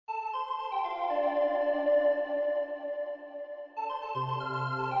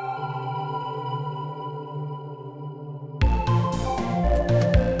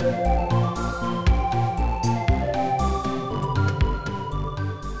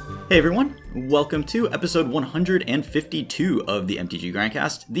Hey everyone, welcome to episode 152 of the MTG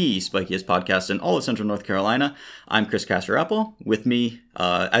Grindcast, the spikiest podcast in all of Central North Carolina. I'm Chris Caster-Apple. With me,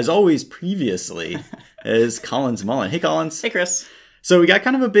 as always previously, is Collins Mullen. Hey Collins. Hey Chris. So we got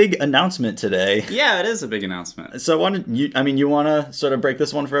kind of a big announcement today. Yeah, it is a big announcement. So you want to sort of break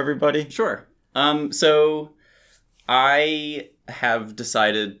this one for everybody? Sure. So I have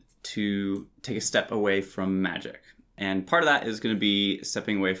decided to take a step away from Magic. And part of that is going to be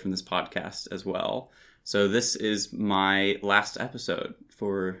stepping away from this podcast as well. So this is my last episode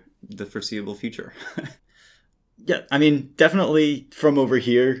for the foreseeable future. Yeah, I mean, definitely from over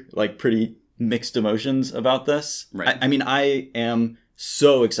here, like pretty mixed emotions about this. Right. I mean, I am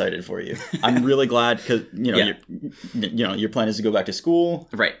so excited for you. I'm really glad because, your plan is to go back to school.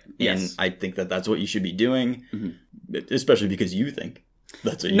 Right. And Yes. I think that that's what you should be doing, especially because you think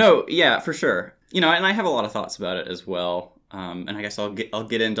that's what you No, yeah, for sure. And I have a lot of thoughts about it as well. And I guess I'll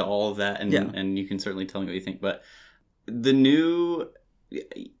get into all of that, and you can certainly tell me what you think. But the new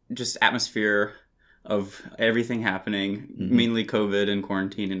just atmosphere of everything happening, mainly COVID and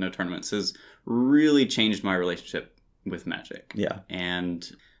quarantine and no tournaments, has really changed my relationship with Magic. Yeah. And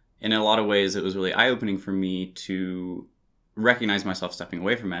in a lot of ways, it was really eye-opening for me to recognize myself stepping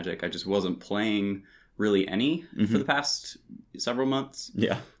away from Magic. I just wasn't playing really any for the past several months.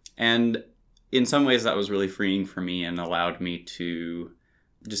 Yeah. And in some ways that was really freeing for me and allowed me to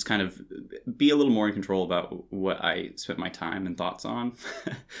just kind of be a little more in control about what I spent my time and thoughts on.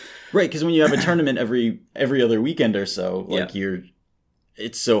 Right, because when you have a tournament every other weekend or so, like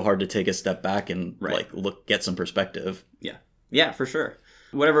it's so hard to take a step back and get some perspective. Yeah, for sure.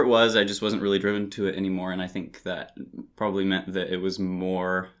 Whatever it was, I just wasn't really driven to it anymore, and I think that probably meant that it was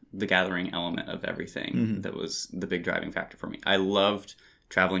more the gathering element of everything that was the big driving factor for me. I loved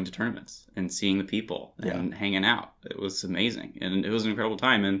traveling to tournaments and seeing the people and hanging out. It was amazing, and it was an incredible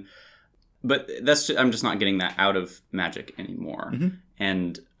time. But I'm just not getting that out of Magic anymore.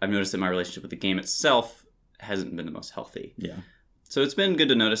 And I've noticed that my relationship with the game itself hasn't been the most healthy. Yeah. So it's been good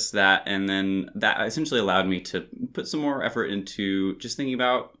to notice that, and then that essentially allowed me to put some more effort into just thinking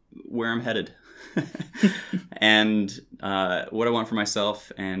about where I'm headed and what I want for myself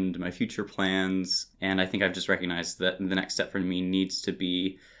and my future plans. And I think I've just recognized that the next step for me needs to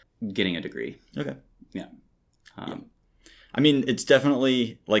be getting a degree. Okay. Yeah. I mean, it's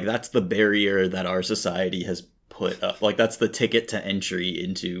definitely that's the barrier that our society has put up. That's the ticket to entry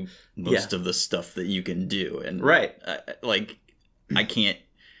into most of the stuff that you can do. And right. I can't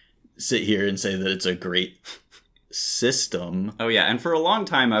sit here and say that it's a great system. Oh yeah, and for a long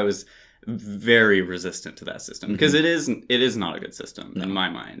time I was very resistant to that system because it is not a good system in my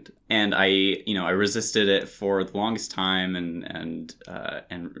mind, and I resisted it for the longest time and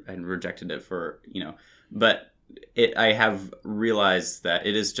rejected it for but I have realized that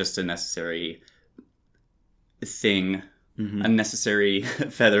it is just a necessary thing, a necessary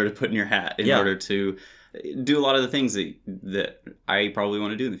feather to put in your hat in order to do a lot of the things that I probably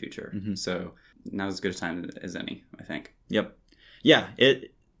want to do in the future. So now's as good a time as any, I think. Yep. Yeah,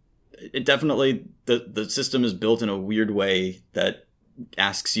 it definitely, the system is built in a weird way that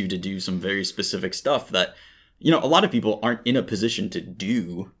asks you to do some very specific stuff that, a lot of people aren't in a position to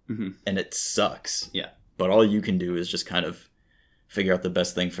do, and it sucks. Yeah. But all you can do is just kind of figure out the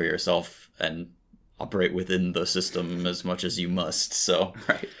best thing for yourself and operate within the system as much as you must. So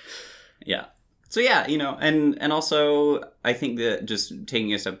right. Yeah. So yeah, and also I think that just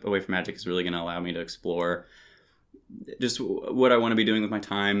taking a step away from Magic is really going to allow me to explore just what I want to be doing with my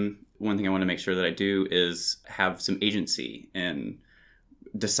time. One thing I want to make sure that I do is have some agency in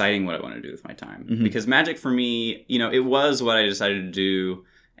deciding what I want to do with my time. Because Magic for me, it was what I decided to do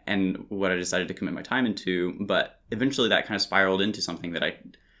and what I decided to commit my time into, but eventually that kind of spiraled into something that I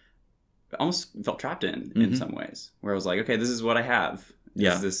almost felt trapped in some ways, where I was like, okay, this is what I have.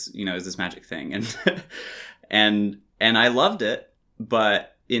 Is this Magic thing, and I loved it,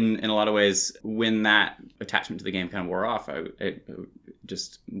 but in a lot of ways, when that attachment to the game kind of wore off, it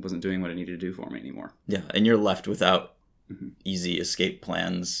just wasn't doing what it needed to do for me anymore. Yeah, and you're left without easy escape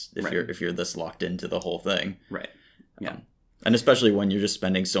plans if you're this locked into the whole thing. Right. Yeah. And especially when you're just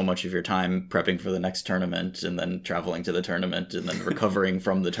spending so much of your time prepping for the next tournament and then traveling to the tournament and then recovering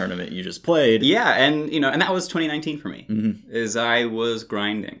from the tournament you just played. Yeah, and and that was 2019 for me. Is I was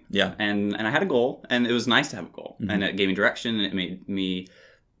grinding. Yeah. And I had a goal, and it was nice to have a goal. And it gave me direction, and it made me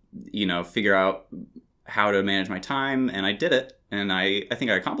figure out how to manage my time, and I did it. And I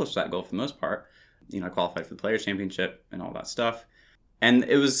think I accomplished that goal for the most part. I qualified for the Players' Championship and all that stuff. And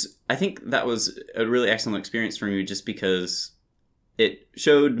I think that was a really excellent experience for me just because it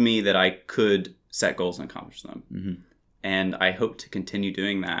showed me that I could set goals and accomplish them. And I hope to continue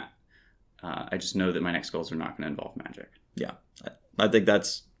doing that I just know that my next goals are not going to involve magic. Yeah, I think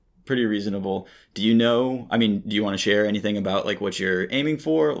that's pretty reasonable. Do you know, I mean, do you want to share anything about like what you're aiming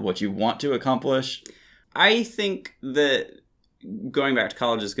for, what you want to accomplish? I think that going back to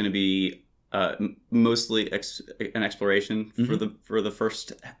college is going to be mostly an exploration for the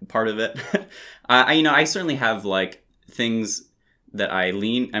first part of it. I certainly have like things that I'm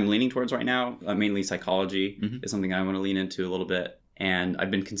leaning towards right now. Mainly psychology is something I want to lean into a little bit, and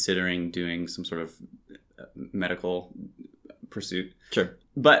I've been considering doing some sort of medical pursuit. Sure.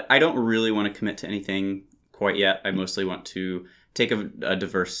 But I don't really want to commit to anything quite yet. I mostly want to take a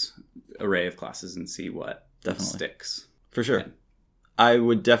diverse array of classes and see what sticks. For sure. Yeah. I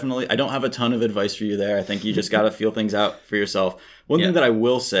don't have a ton of advice for you there. I think you just got to feel things out for yourself. One thing that I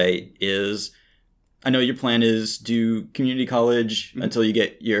will say is, I know your plan is do community college until you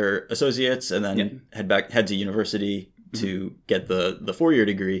get your associates and then head to university to get the 4-year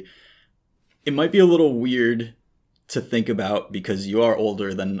degree. It might be a little weird to think about because you are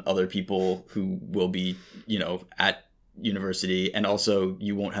older than other people who will be, at university, and also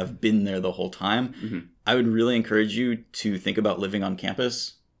you won't have been there the whole time. I would really encourage you to think about living on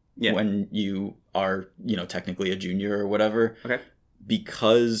campus when you are, technically a junior or whatever. Okay.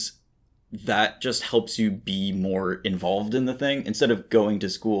 Because that just helps you be more involved in the thing instead of going to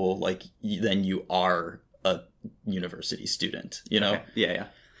school like then you are a university student, Okay. Yeah.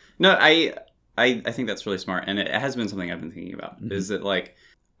 No, I think that's really smart, and it has been something I've been thinking about. Is that like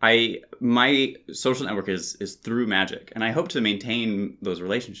my social network is through magic, and I hope to maintain those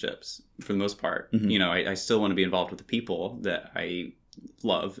relationships for the most part. I still want to be involved with the people that I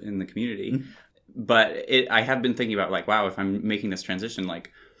love in the community, but I have been thinking about like, wow, if I'm making this transition,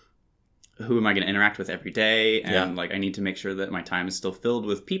 like who am I going to interact with every day? And like I need to make sure that my time is still filled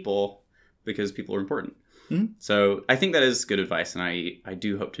with people because people are important. So I think that is good advice, and I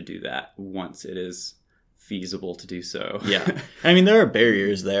do hope to do that once it is feasible to do so. Yeah. I mean, there are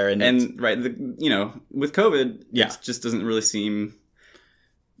barriers there. And right, with COVID, it just doesn't really seem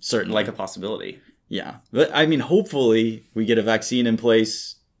certainly like a possibility. Yeah. But I mean, hopefully we get a vaccine in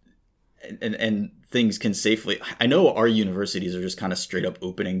place and things can safely... I know our universities are just kind of straight up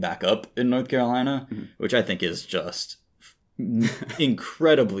opening back up in North Carolina, which I think is just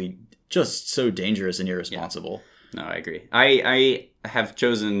incredibly... just so dangerous and irresponsible. No, I agree. I have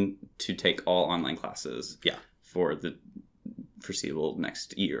chosen to take all online classes for the foreseeable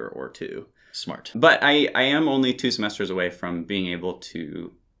next year or two. Smart. But I am only 2 semesters away from being able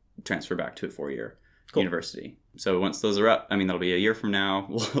to transfer back to a 4-year university. So once those are up, I mean, that'll be a year from now.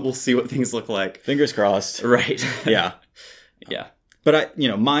 We'll see what things look like. Fingers crossed. Right. Yeah. Yeah. But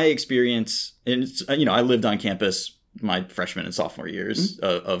my experience, and I lived on campus my freshman and sophomore years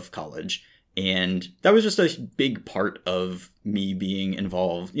of college. And that was just a big part of me being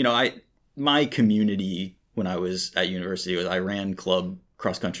involved. My community when I was at university was I ran club,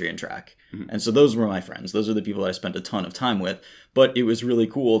 cross country, and track. And so those were my friends. Those are the people that I spent a ton of time with. But it was really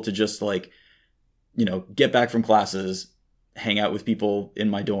cool to just get back from classes, hang out with people in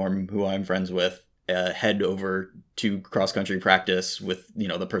my dorm who I'm friends with, head over to cross country practice with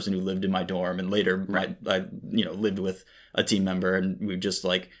the person who lived in my dorm, and later I lived with a team member, and we just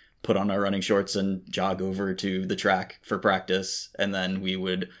put on our running shorts and jog over to the track for practice, and then we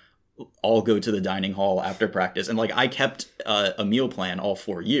would all go to the dining hall after practice. And I kept a meal plan all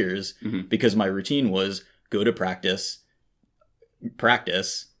 4 years because my routine was go to practice,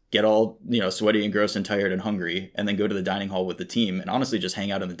 get all, sweaty and gross and tired and hungry, and then go to the dining hall with the team and honestly just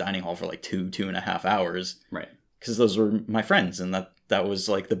hang out in the dining hall for 2.5 hours. Right. Because those were my friends, and that was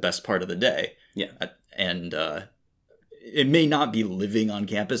the best part of the day. Yeah. And it may not be living on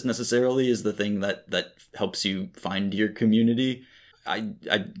campus necessarily is the thing that helps you find your community. I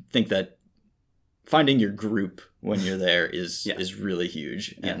think that finding your group when you're there is really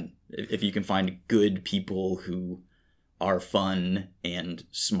huge. And if you can find good people who are fun and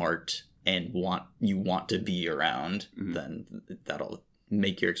smart and want to be around, then that'll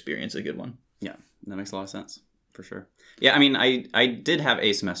make your experience a good one. Yeah, that makes a lot of sense. For sure. Yeah, I mean, I did have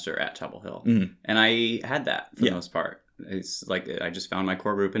a semester at Chapel Hill, and I had that for the most part. It's I just found my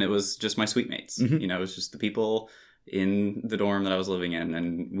core group, and it was just my suite mates. It was just the people in the dorm that I was living in,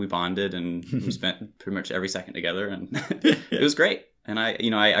 and we bonded, and we spent pretty much every second together, and it was great. And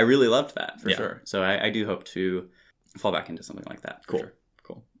I really loved that for sure. So I do hope to fall back into something like that. Cool.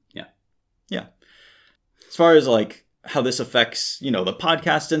 Cool. Yeah. Yeah. As far as how this affects, the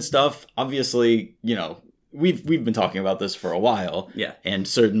podcast and stuff, obviously, We've been talking about this for a while. Yeah. And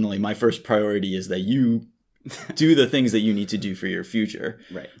certainly my first priority is that you do the things that you need to do for your future.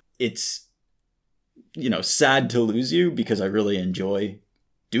 Right. It's, sad to lose you because I really enjoy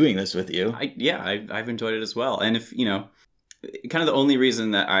doing this with you. I've enjoyed it as well. And if, kind of the only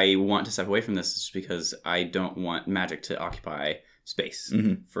reason that I want to step away from this is just because I don't want Magic to occupy space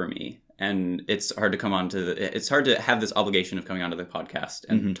for me. And it's hard to it's hard to have this obligation of coming onto the podcast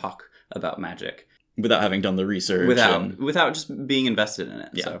and talk about Magic without having done the research, without just being invested in it.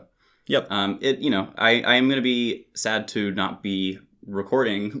 Yeah. So, yep. I am going to be sad to not be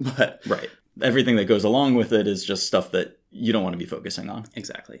recording, but right. Everything that goes along with it is just stuff that you don't want to be focusing on.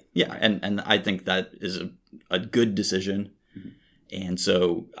 Exactly. Yeah, right. and I think that is a good decision. And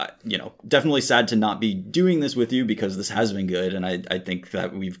so, definitely sad to not be doing this with you because this has been good. And I think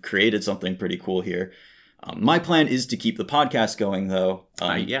that we've created something pretty cool here. My plan is to keep the podcast going, though.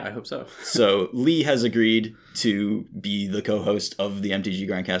 I hope so. So Lee has agreed to be the co-host of the MTG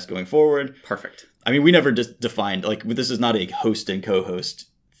Grandcast going forward. Perfect. I mean, we never just defined, this is not a host and co-host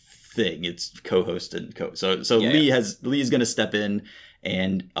thing. It's co-host and So Lee's going to step in.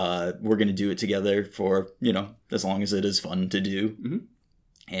 And we're going to do it together for, as long as it is fun to do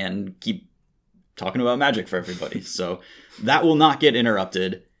and keep talking about Magic for everybody. So that will not get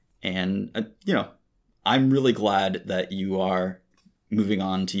interrupted. And, I'm really glad that you are moving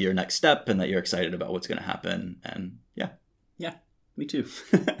on to your next step and that you're excited about what's going to happen. And yeah. Yeah, me too.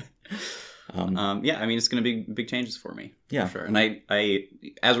 It's going to be big changes for me. Yeah. For sure. And I,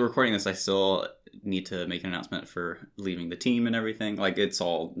 as we're recording this, I still need to make an announcement for leaving the team and everything. It's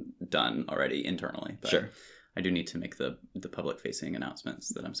all done already internally. But sure. I do need to make the public facing announcements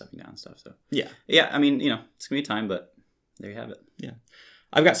that I'm stepping down and stuff. So yeah. I mean, it's gonna be time, but there you have it. Yeah.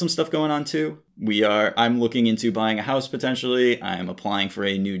 I've got some stuff going on too. I'm looking into buying a house potentially. I'm applying for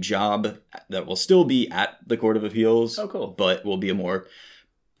a new job that will still be at the Court of Appeals. Oh, cool. But will be a more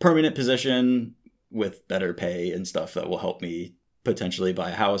permanent position with better pay and stuff that will help me potentially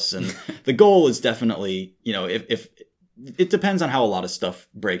buy a house. And the goal is definitely, if it depends on how a lot of stuff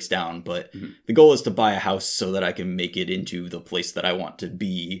breaks down, but the goal is to buy a house so that I can make it into the place that I want to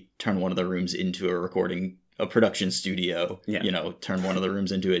be, turn one of the rooms into a production studio, turn one of the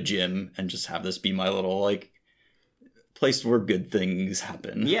rooms into a gym and just have this be my little place where good things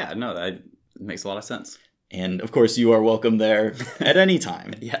happen. Yeah, no, that makes a lot of sense. And of course you are welcome there at any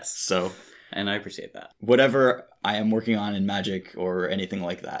time. Yes. So, and I appreciate that. Whatever I am working on in Magic or anything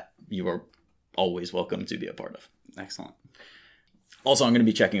like that, you are always welcome to be a part of. Excellent. Also, I'm going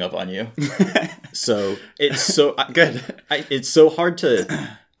to be checking up on you. So it's so good. It's so hard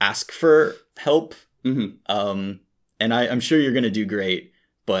to ask for help. Mm-hmm. And I'm sure you're going to do great,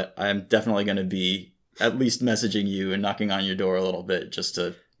 but I'm definitely going to be at least messaging you and knocking on your door a little bit just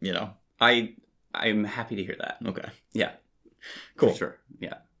to, I'm happy to hear that. Okay. Yeah. Cool. For sure.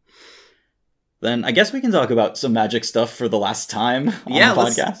 Yeah. Then I guess we can talk about some Magic stuff for the last time on the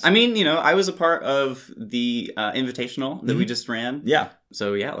podcast. I mean, I was a part of the Invitational that we just ran. Yeah.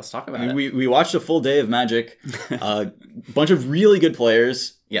 So yeah, let's talk about it. We watched a full day of Magic, a bunch of really good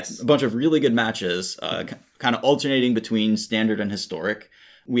players. Yes. A bunch of really good matches, kind of alternating between standard and historic.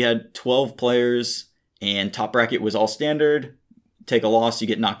 We had 12 players and top bracket was all standard. Take a loss, you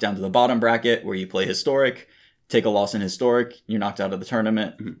get knocked down to the bottom bracket where you play historic. Take a loss in historic, you're knocked out of the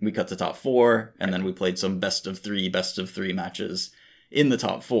tournament. Mm-hmm. We cut to top 4, and then we played some best of three matches in the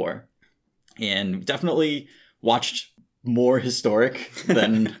top 4. And definitely watched more historic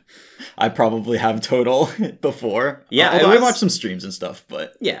than I probably have total before. Yeah, although I watched some streams and stuff,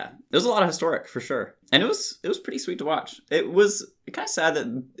 but yeah, there was a lot of historic for sure, and it was pretty sweet to watch. It was kind of sad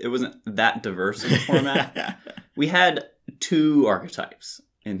that it wasn't that diverse in the format. We had 2 archetypes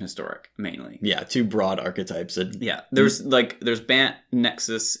in historic mainly. Yeah, 2 broad archetypes. Yeah, there's Bant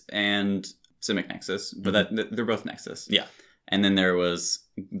Nexus and Simic Nexus, but they're both Nexus. Yeah. And then there was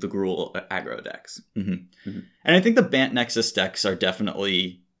the Gruul aggro decks. Mm-hmm. Mm-hmm. And I think the Bant Nexus decks are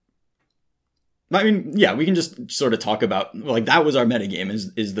definitely... I mean, yeah, we can just sort of talk about... that was our metagame,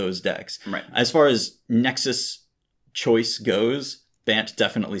 is those decks. Right. As far as Nexus choice goes, Bant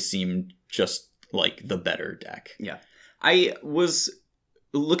definitely seemed just like the better deck. Yeah. I was...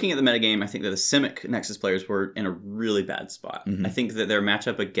 Looking at the metagame, I think that the Simic Nexus players were in a really bad spot. Mm-hmm. I think that their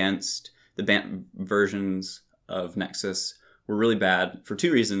matchup against the Bant versions of Nexus were really bad for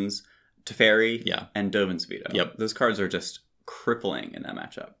 2 reasons. Teferi and Dovin's Veto. Yep. Those cards are just crippling in that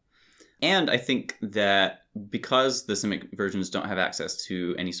matchup. And I think that because the Simic versions don't have access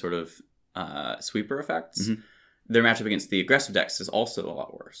to any sort of sweeper effects, their matchup against the aggressive decks is also a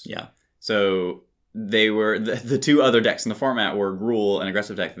lot worse. Yeah. So... They were the 2 other decks in the format were Gruul, an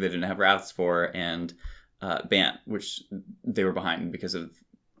aggressive deck that they didn't have wraths for, and Bant, which they were behind because of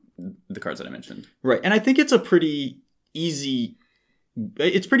the cards that I mentioned. Right, and I think it's pretty easy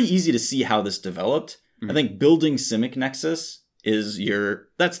to see how this developed. Mm-hmm. I think building Simic Nexus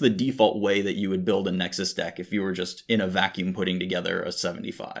that's the default way that you would build a Nexus deck if you were just in a vacuum putting together a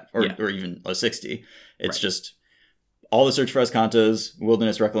 75 or even a 60. It's just all the Search for Azkantas,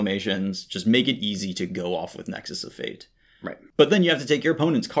 Wilderness Reclamations, just make it easy to go off with Nexus of Fate. Right. But then you have to take your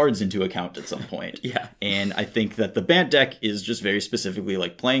opponent's cards into account at some point. Yeah. And I think that the Bant deck is just very specifically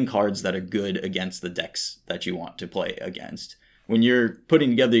like playing cards that are good against the decks that you want to play against. When you're putting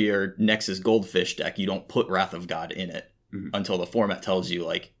together your Nexus Goldfish deck, you don't put Wrath of God in it until the format tells you,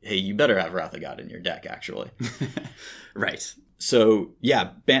 like, hey, you better have Wrath of God in your deck, actually. Right. So, yeah,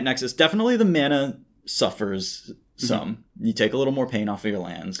 Bant Nexus, definitely the mana suffers some. You take a little more pain off of your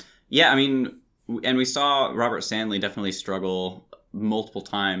lands. Yeah, I mean, and we saw Robert Stanley definitely struggle multiple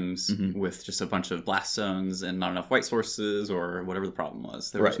times with just a bunch of blast zones and not enough white sources or whatever the problem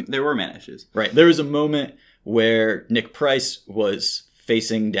was. There were mana issues. Right. There was a moment where Nick Price was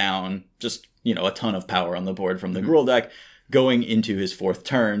facing down just, a ton of power on the board from the Gruul deck going into his fourth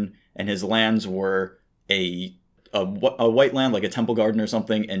turn, and his lands were a white land, like a Temple Garden or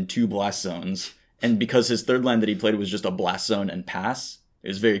something, and 2 blast zones. And because his third land that he played was just a blast zone and pass, it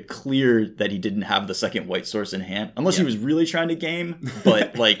was very clear that he didn't have the second white source in hand, unless he was really trying to game.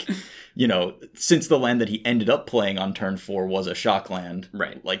 But, since the land that he ended up playing on turn 4 was a shock land,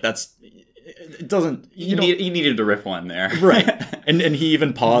 right? Like, it doesn't... You needed to rip one there. Right. And he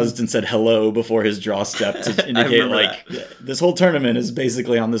even paused and said hello before his draw step to indicate, this whole tournament is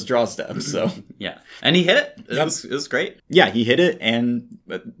basically on this draw step, so... Yeah. And he hit it. It was great. Yeah, he hit it, and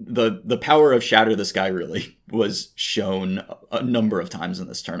the power of Shatter the Sky really was shown a number of times in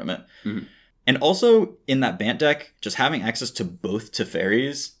this tournament. And also, in that Bant deck, just having access to both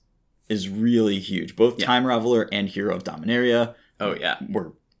Teferis is really huge. Both Time Raveler and Hero of Dominaria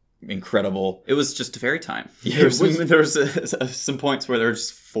were incredible. It was just Teferi time. Yeah, there was some points where there were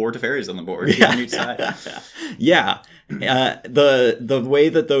just 4 Teferis on the board on each side. Yeah. The way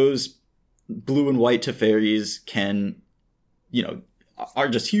that those blue and white Teferis can, are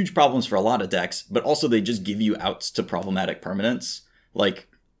just huge problems for a lot of decks, but also they just give you outs to problematic permanents. Like,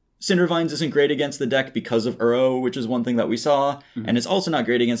 Cindervines isn't great against the deck because of Uro, which is one thing that we saw, and it's also not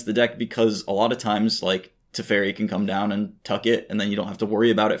great against the deck because a lot of times, like, Teferi can come down and tuck it, and then you don't have to worry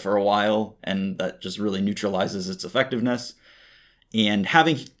about it for a while, and that just really neutralizes its effectiveness. And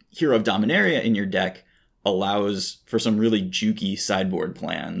having Hero of Dominaria in your deck allows for some really jukey sideboard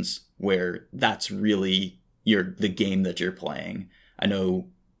plans where that's really the game that you're playing. I know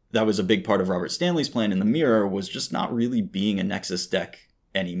that was a big part of Robert Stanley's plan in the Mirror, was just not really being a Nexus deck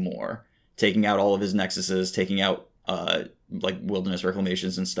anymore. Taking out all of his Nexuses, taking out Wilderness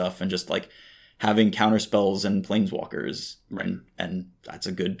Reclamations and stuff, and just having counterspells and planeswalkers. Right. And that's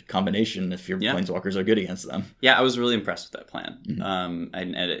a good combination if your planeswalkers are good against them. Yeah, I was really impressed with that plan.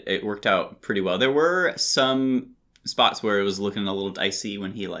 And it worked out pretty well. There were some spots where it was looking a little dicey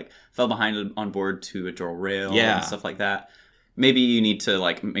when he fell behind on board to a Jor Rail and stuff like that. Maybe you need to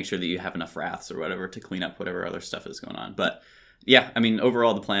make sure that you have enough Wraths or whatever to clean up whatever other stuff is going on. But yeah, I mean,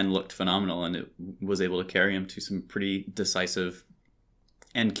 overall the plan looked phenomenal, and it was able to carry him to some pretty decisive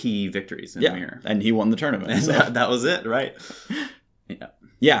and key victories in the Mirror. And he won the tournament. So. that was it, right?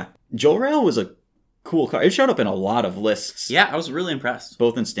 Yeah. Jor Rail was a cool card. It showed up in a lot of lists. Yeah, I was really impressed.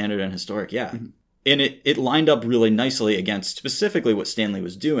 Both in Standard and Historic, And it lined up really nicely against specifically what Stanley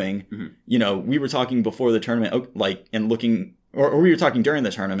was doing. We were talking before the tournament, and looking, or we were talking during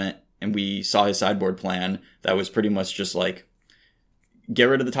the tournament, and we saw his sideboard plan that was pretty much just get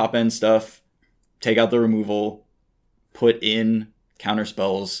rid of the top end stuff, take out the removal, put in counter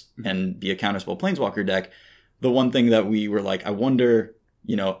spells, and be a counterspell planeswalker deck. The one thing that we were I wonder,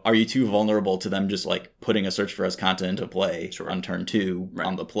 are you too vulnerable to them just putting a Search for Azcanta into play on turn 2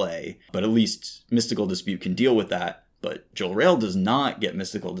 on the play? But at least Mystical Dispute can deal with that. But Jor Rail does not get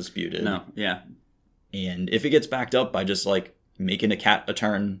Mystical Disputed. No, yeah. And if it gets backed up by just making a cat a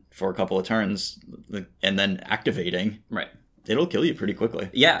turn for a couple of turns and then activating, right, it'll kill you pretty quickly.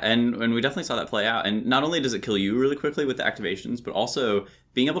 Yeah, and we definitely saw that play out. And not only does it kill you really quickly with the activations, but also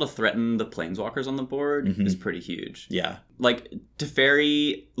being able to threaten the planeswalkers on the board is pretty huge. Yeah. Little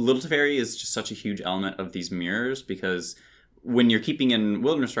Teferi is just such a huge element of these mirrors, because when you're keeping in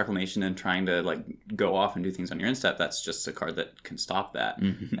Wilderness Reclamation and trying to go off and do things on your instep, that's just a card that can stop that.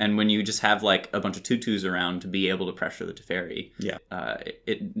 And when you just have a bunch of 2/2s around to be able to pressure the Teferi,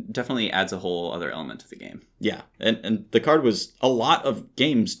 it definitely adds a whole other element to the game. Yeah, and the card was, a lot of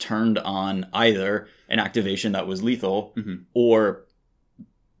games turned on either an activation that was lethal or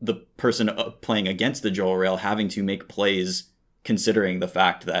the person playing against the Jor Rail having to make plays considering the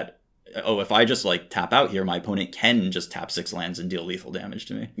fact that, if I just tap out here, my opponent can just tap 6 lands and deal lethal damage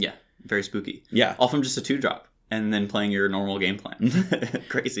to me. Yeah, very spooky. Yeah. All from just a 2-drop. and then playing your normal game plan.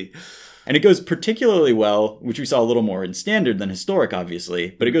 Crazy. And it goes particularly well, which we saw a little more in Standard than Historic,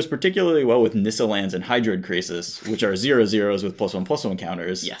 obviously, but it goes particularly well with Nissa lands and Hydroid Krasis, which are 0/0s with +1/+1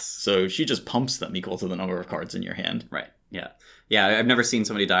 counters. Yes. So she just pumps them equal to the number of cards in your hand. Right. Yeah. Yeah, I've never seen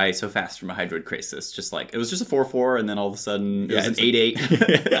somebody die so fast from a Hydroid Krasis. Just like, it was just a 4/4, and then all of a sudden it was an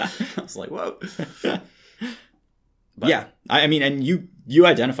 8/8. Yeah. I was like, whoa. But, yeah. I mean, and you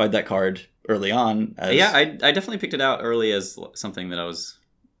identified that card early on as... Yeah, I definitely picked it out early as something that I was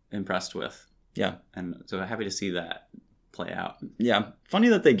impressed with. Yeah. And so happy to see that play out. Yeah. Funny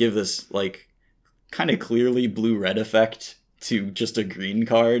that they give this, like, kind of clearly blue-red effect to just a green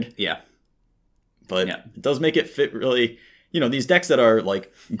card. Yeah. But it does make it fit really... You know, these decks that are,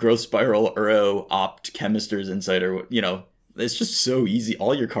 like, Growth Spiral, Uro, Opt, Chemisters, Insider, you know, it's just so easy.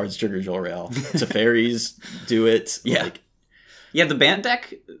 All your cards trigger Jor-El. Teferis do it. Yeah. Like, yeah, the Bant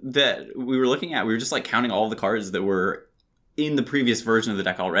deck that we were looking at, we were just, like, counting all the cards that were in the previous version of the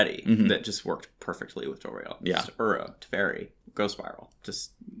deck already that just worked perfectly with Jor-El. Yeah. Just Uro, Teferi, Growth Spiral,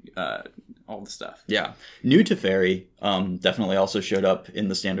 just all the stuff. Yeah. New Teferi definitely also showed up in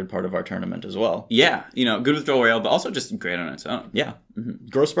the Standard part of our tournament as well. Yeah, you know, good with Jor-El, but also just great on its own. Yeah. Mm-hmm.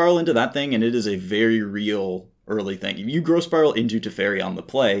 Growth Spiral into that thing, and it is a very real early thing. If you Growth Spiral into Teferi on the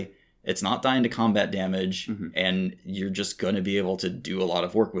play, it's not dying to combat damage, and you're just going to be able to do a lot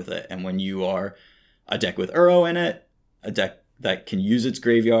of work with it. And when you are a deck with Uro in it, a deck that can use its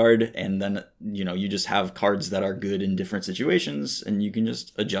graveyard, and then, you know, you just have cards that are good in different situations, and you can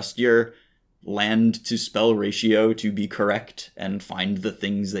just adjust your land to spell ratio to be correct and find the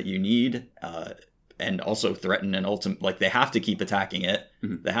things that you need, and also threaten an ultimate. Like, they have to keep attacking it.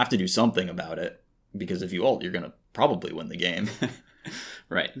 They have to do something about it, because if you ult, you're going to probably win the game.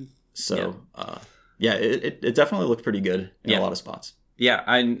 Right. So, it definitely looked pretty good in a lot of spots. Yeah,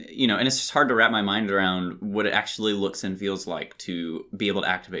 and it's just hard to wrap my mind around what it actually looks and feels like to be able to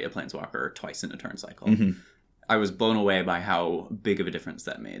activate a Planeswalker twice in a turn cycle. I was blown away by how big of a difference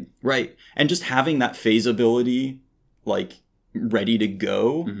that made. Right. And just having that phase ability, like, ready to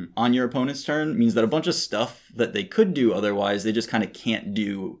go on your opponent's turn means that a bunch of stuff that they could do otherwise, they just kind of can't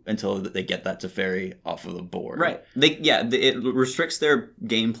do until they get that Teferi off of the board. Right. It restricts their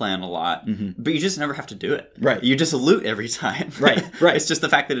game plan a lot, but you just never have to do it. Right. You just loot every time. Right. It's just the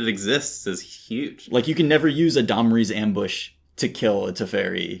fact that it exists is huge. Like, you can never use a Domri's Ambush to kill a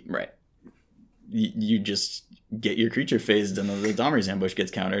Teferi. Right. You just get your creature phased and then the Domri's Ambush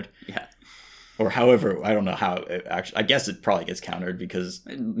gets countered. Yeah. Or however, I don't know how it actually... I guess it probably gets countered because...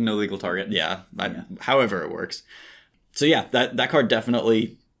 No legal target. Yeah. However it works. So yeah, that card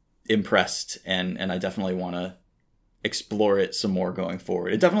definitely impressed, and I definitely want to explore it some more going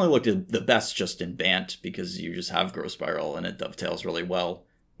forward. It definitely looked the best just in Bant, because you just have Growth Spiral and it dovetails really well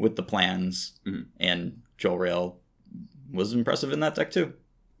with the plans, and Jor-El was impressive in that deck too.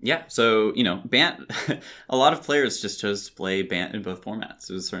 Yeah, so, Bant... a lot of players just chose to play Bant in both formats.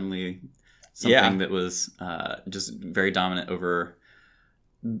 It was certainly... something that was just very dominant over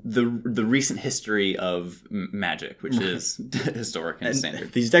the recent history of Magic, which is Historic and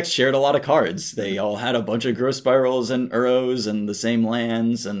Standard. These decks shared a lot of cards. They all had a bunch of Growth Spirals and Uros and the same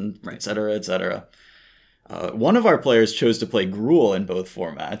lands, and et cetera, et cetera. One of our players chose to play Gruul in both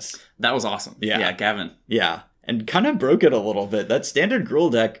formats. That was awesome. Yeah, Gavin. Yeah. And kind of broke it a little bit. That Standard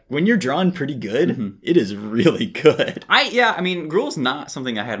Gruul deck, when you're drawn pretty good, it is really good. Gruul's not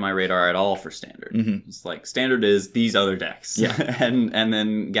something I had on my radar at all for Standard. It's like, Standard is these other decks. Yeah. and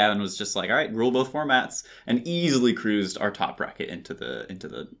then Gavin was just like, all right, Gruul both formats, and easily cruised our top bracket into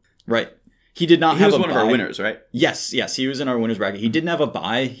the... Right. He did not have a buy. He was one of our winners, right? Yes, he was in our winners bracket. He didn't have a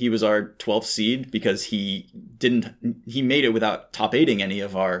buy. He was our 12th seed because he made it without top 8ing any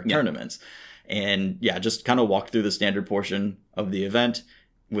of our tournaments. And just kind of walked through the Standard portion of the event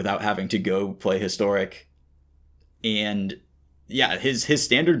without having to go play Historic. And his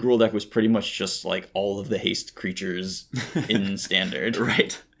Standard Gruul deck was pretty much just like all of the haste creatures in Standard.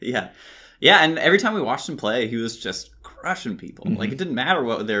 Right. Yeah. Yeah, and every time we watched him play, he was just crushing people. Like, it didn't matter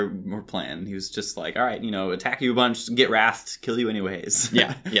what they were playing. He was just like, all right, attack you a bunch, get Wrathed, kill you anyways.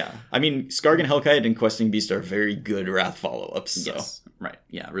 Yeah. I mean, Skargan Hellkite and Questing Beast are very good Wrath follow-ups. So. Yes. Right.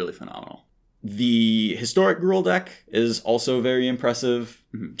 Yeah, really phenomenal. The Historic Gruul deck is also very impressive,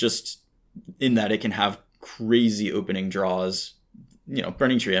 just in that it can have crazy opening draws.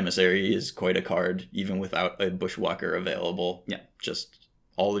 Burning Tree Emissary is quite a card, even without a Bushwhacker available. Yeah. Just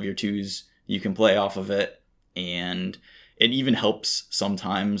all of your 2s you can play off of it, and it even helps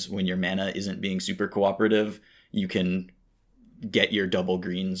sometimes when your mana isn't being super cooperative. You can get your double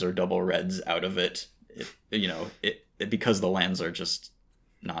greens or double reds out of it, because the lands are just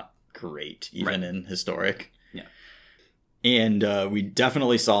not great, even in Historic. Yeah. And we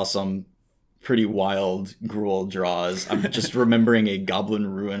definitely saw some pretty wild Gruul draws. I'm just remembering a Goblin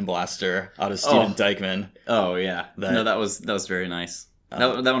Ruin Blaster out of Steven Dykman. Oh, yeah. That was very nice.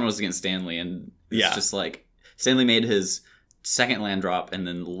 That one was against Stanley, and it's just like Stanley made his second land drop and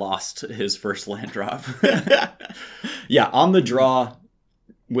then lost his first land drop. Yeah, on the draw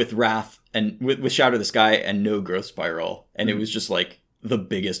with Wrath and with Shatter the Sky and no Growth Spiral, and it was just like the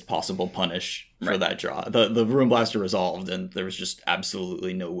biggest possible punish for that draw. The Ruin Blaster resolved, and there was just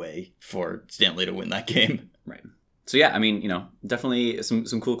absolutely no way for Stanley to win that game. Right. So yeah, I mean, definitely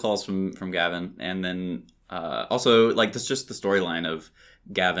some cool calls from Gavin, and then also like that's just the storyline of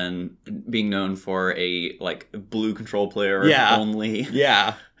Gavin being known for a like blue control player only.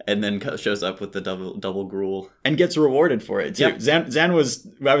 Yeah. And then shows up with the double Gruul. And gets rewarded for it too. Yep. Zan I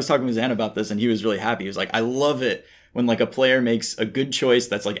was talking with Zan about this, and he was really happy. He was like, I love it when like a player makes a good choice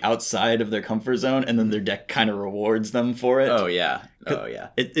that's like outside of their comfort zone, and then their deck kind of rewards them for it. Oh yeah.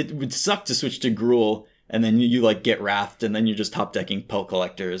 It would suck to switch to Gruul, and then you like get wrathed, and then you're just top decking Pelt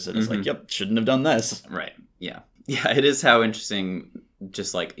Collectors, and it's like, yep, shouldn't have done this. Right. Yeah. Yeah, it is how interesting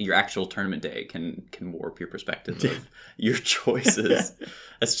just like your actual tournament day can warp your perspective of your choices.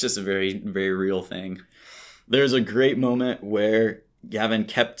 That's just a very, very real thing. There's a great moment where Gavin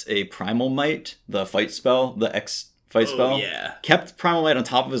kept a Primal Might, the fight spell, the X fight spell. Yeah. Kept Primal Might on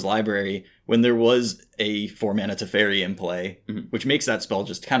top of his library when there was a 4-mana Teferi in play, which makes that spell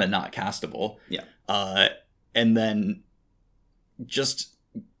just kind of not castable. Yeah. And then just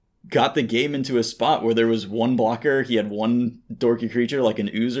got the game into a spot where there was one blocker, he had one dorky creature like an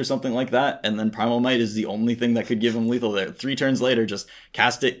ooze or something like that, and then Primal Might is the only thing that could give him lethal there. 3 turns later, just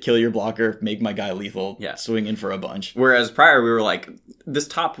cast it, kill your blocker, make my guy lethal, swing in for a bunch. Whereas prior we were like, this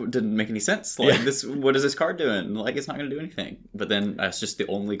top didn't make any sense. Like this, what is this card doing? Like it's not going to do anything. But then that's just the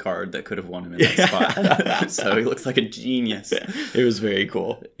only card that could have won him in that spot. So he looks like a genius. It was very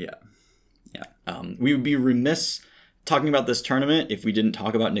cool. Yeah. We would be remiss talking about this tournament if we didn't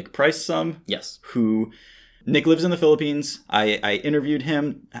talk about Nick Price some. Yes. Who Nick lives in the Philippines. I interviewed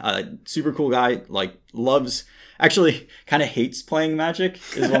him. Super cool guy. Like loves, actually kind of hates playing Magic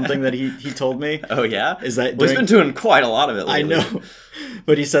is one thing that he told me. Oh yeah? Is that he's been doing quite a lot of it lately. I know.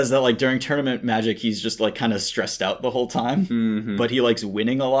 But he says that like during tournament Magic he's just like kind of stressed out the whole time. Mm-hmm. But he likes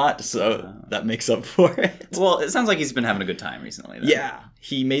winning a lot, so that makes up for it. Well, it sounds like he's been having a good time recently then. Yeah.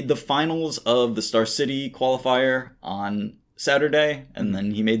 He made the finals of the Star City qualifier on Saturday, and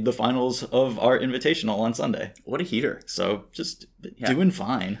then he made the finals of our Invitational on Sunday. What a heater. So just doing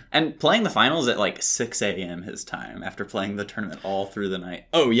fine. And playing the finals at like 6 a.m. his time after playing the tournament all through the night.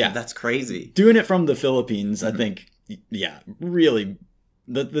 Oh, yeah. That's crazy. Doing it from the Philippines, I think, really,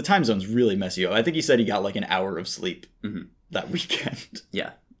 the time zones really mess you up. I think he said he got like an hour of sleep that weekend.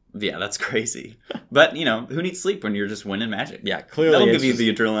 Yeah. Yeah, that's crazy. But, who needs sleep when you're just winning Magic? Yeah, clearly. That'll give you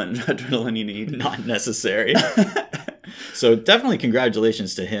the adrenaline you need. Not necessary. So definitely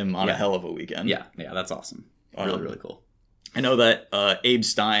congratulations to him on a hell of a weekend. Yeah, that's awesome. Really, really cool. I know that Abe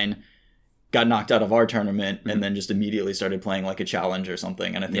Stein got knocked out of our tournament and then just immediately started playing like a challenge or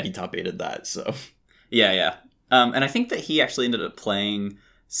something, and I think he top 8'd that, so. Yeah. And I think that he actually ended up playing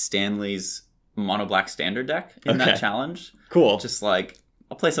Stanley's mono black standard deck in that challenge. Cool. Just like,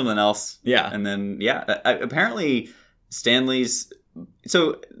 I'll play something else. Yeah. And then, apparently Stanley's...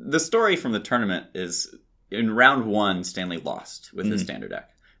 So the story from the tournament is in round 1, Stanley lost with his standard deck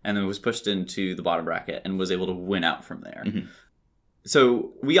and then was pushed into the bottom bracket and was able to win out from there. Mm-hmm.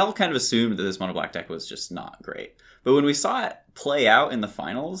 So we all kind of assumed that this mono black deck was just not great. But when we saw it play out in the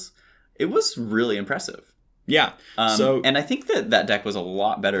finals, it was really impressive. Yeah. And I think that deck was a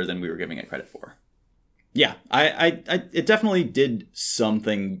lot better than we were giving it credit for. Yeah, it definitely did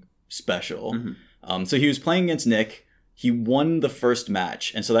something special. Mm-hmm. So he was playing against Nick. He won the first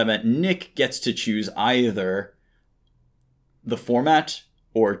match, and so that meant Nick gets to choose either the format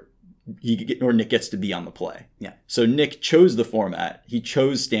or Nick gets to be on the play. Yeah. So Nick chose the format. He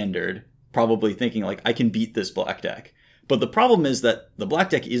chose standard, probably thinking like, I can beat this black deck. But the problem is that the black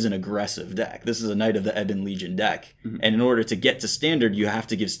deck is an aggressive deck. This is a Knight of the Ebon Legion deck, and in order to get to standard, you have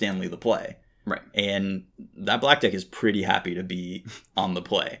to give Stanley the play. Right. And that black deck is pretty happy to be on the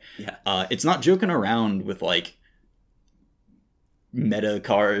play. Yeah. It's not joking around with like meta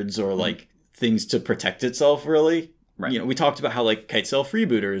cards or like things to protect itself, really. Right. We talked about how like Kitesail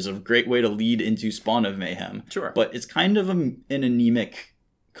Freebooter is a great way to lead into Spawn of Mayhem. Sure. But it's kind of an anemic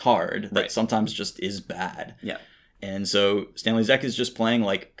card that sometimes just is bad. Yeah. And so Stanley's deck is just playing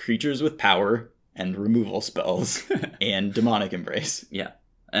like creatures with power and removal spells and Demonic Embrace. Yeah.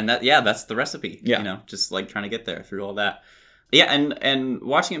 And that's the recipe. Yeah. Just like trying to get there through all that. Yeah, and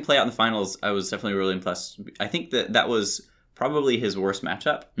watching it play out in the finals, I was definitely really impressed. I think that was probably his worst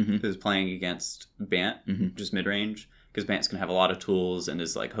matchup Mhm. is playing against Bant, Mhm. just mid-range, because Bant's going to have a lot of tools and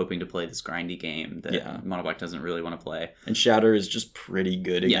is like hoping to play this grindy game that Mono Black doesn't really want to play. And Shatter is just pretty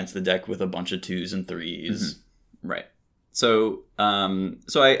good against the deck with a bunch of 2s and 3s. Right. So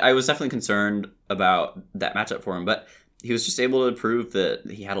I was definitely concerned about that matchup for him, but he was just able to prove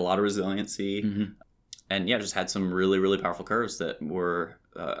that he had a lot of resiliency and just had some really, really powerful curves that were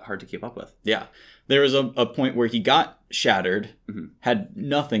hard to keep up with. Yeah. There was a point where he got Shattered, had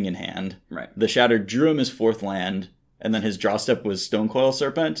nothing in hand. Right. The Shattered drew him his 4th land, and then his draw step was Stonecoil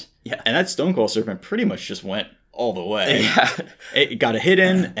Serpent. Yeah. And that Stonecoil Serpent pretty much just went all the way. Yeah. It got a hit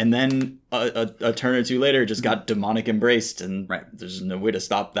in, and then a turn or two later just got Demonic Embraced, and there's no way to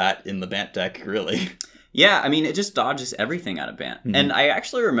stop that in the Bant deck, really. Yeah, I mean, it just dodges everything out of Bant. And I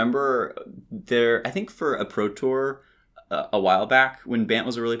actually remember I think for a Pro Tour a while back, when Bant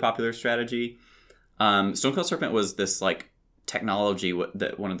was a really popular strategy, Stonecoil Serpent was this, like, technology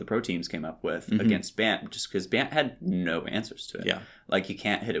that one of the pro teams came up with against Bant, just because Bant had no answers to it. Yeah. Like, you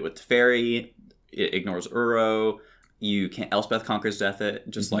can't hit it with Teferi, it ignores Uro, you can't Elspeth Conquers Death it,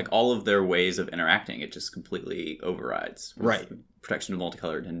 just like all of their ways of interacting, it just completely overrides. Right. Protection of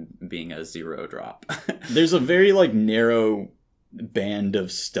Multicolored and being a 0 drop. There's a very, like, narrow band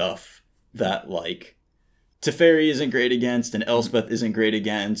of stuff that, like, Teferi isn't great against, and Elspeth isn't great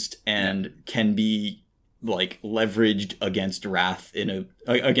against, and can be, like, leveraged against Wrath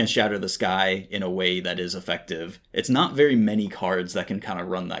against Shatter the Sky in a way that is effective. It's not very many cards that can kind of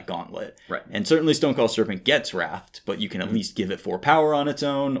run that gauntlet. Right. And certainly Stonecoil Serpent gets Wrathed, but you can at least give it 4 power on its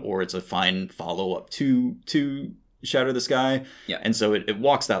own, or it's a fine follow-up to Shatter the Sky. Yeah. And so it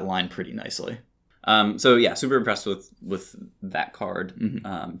walks that line pretty nicely. Super impressed with that card,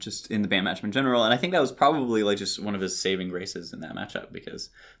 just in the Bant matchup in general. And I think that was probably like just one of his saving graces in that matchup, because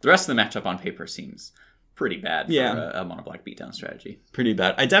the rest of the matchup on paper seems pretty bad for a Mono Black beatdown strategy. Pretty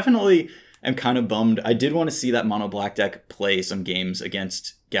bad. I definitely am kind of bummed. I did want to see that Mono Black deck play some games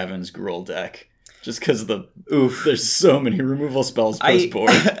against Gavin's Gruul deck. Just because there's so many removal spells post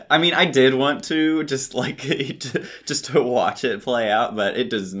board. I mean, I did want to just to watch it play out, but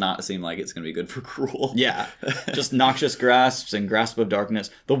it does not seem like it's going to be good for Gruul. Yeah, just Noxious Grasps and Grasp of Darkness.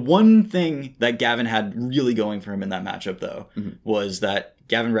 The one thing that Gavin had really going for him in that matchup, though, was that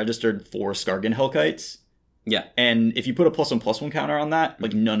Gavin registered 4 Skargan Hellkites. Yeah. And if you put a +1/+1 counter on that,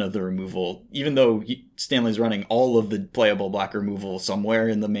 like, none of the removal, even though Stanley's running all of the playable black removal somewhere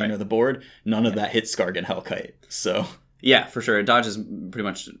in the main of the board, none of that hits Skargan Hellkite. So yeah, for sure. It dodges pretty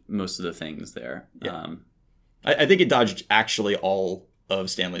much most of the things there. Yeah. I think it dodged actually all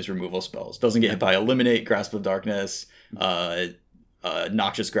of Stanley's removal spells. Doesn't get hit by Eliminate, Grasp of Darkness,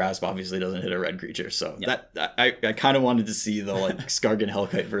 Noxious Grasp obviously doesn't hit a red creature, so that I kind of wanted to see the, like, Skargan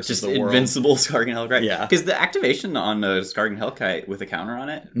Hellkite versus just the world. Invincible Skargan Hellkite. Yeah, because the activation on the Skargan Hellkite with a counter on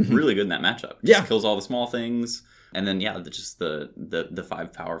it, really good in that matchup. Just kills all the small things, and then just the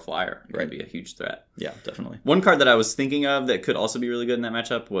 5 power flyer can be a huge threat. Yeah, definitely. One card that I was thinking of that could also be really good in that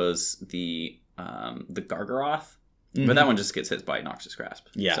matchup was the Gargaroth, but that one just gets hit by Noxious Grasp.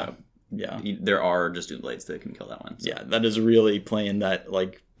 Yeah. So yeah, there are just Doom Blades that can kill that one. So. Yeah, that is really playing that,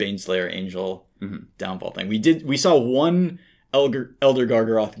 like, Baneslayer Angel downfall thing. We saw one Elder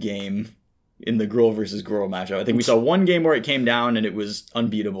Gargaroth game in the Gruul versus Gruul matchup. I think we saw one game where it came down and it was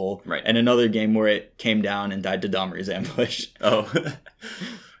unbeatable, right? And another game where it came down and died to Domri's Ambush. Oh,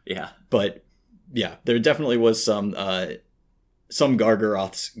 yeah. But yeah, there definitely was some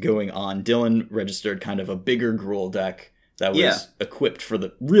Gargaroths going on. Dylan registered kind of a bigger Gruul deck that was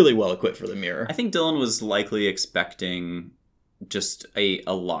really well equipped for the mirror. I think Dylan was likely expecting just a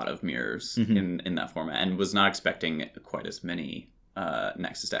lot of mirrors in that format, and was not expecting quite as many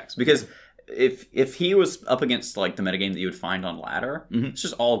Nexus decks. Because if he was up against, like, the metagame that you would find on ladder, it's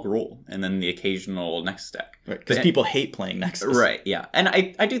just all Gruul, and then the occasional Nexus deck. Right, because people hate playing Nexus. Right, yeah. And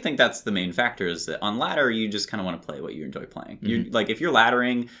I do think that's the main factor, is that on ladder, you just kind of want to play what you enjoy playing. You're, like, if you're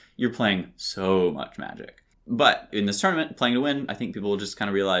laddering, you're playing so much Magic. But in this tournament, playing to win, I think people will just kind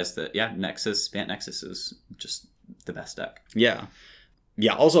of realize that, Bant Nexus is just the best deck. Yeah.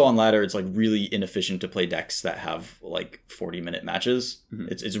 Yeah, also on ladder, it's, like, really inefficient to play decks that have, like, 40-minute matches.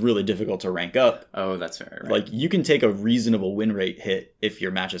 It's really difficult to rank up. Oh, that's fair. Right. Like, you can take a reasonable win rate hit if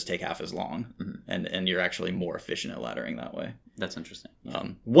your matches take half as long, and you're actually more efficient at laddering that way. That's interesting. Yeah.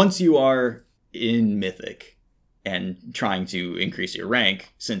 Once you are in Mythic and trying to increase your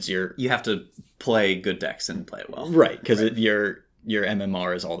rank, since you have to play good decks and play it well, right? Because your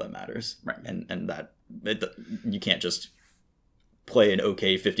MMR is all that matters, right? And that you can't just play an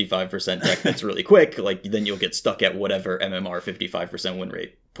okay 55% deck that's really quick. Like, then you'll get stuck at whatever MMR 55% win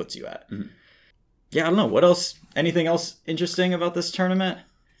rate puts you at. Yeah, I don't know. What else? Anything else interesting about this tournament?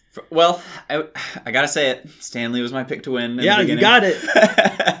 Well, I gotta say it. Stanley was my pick to win. Yeah, you got it.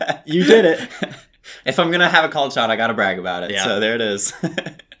 You did it. If I'm gonna have a called shot, I gotta brag about it. Yeah. So there it is.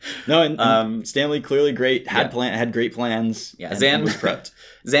 No, and Stanley clearly great. Had great plans. Yeah, and Zan was prepped.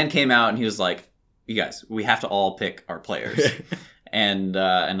 Zan came out and he was like, "You guys, we have to all pick our players." and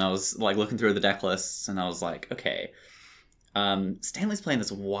I was like looking through the deck lists, and I was like, okay. Stanley's playing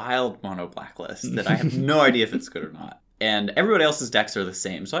this wild mono black list that I have no idea if it's good or not. And everybody else's decks are the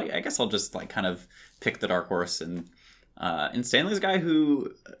same. So I guess I'll just like kind of pick the dark horse. And Stanley's a guy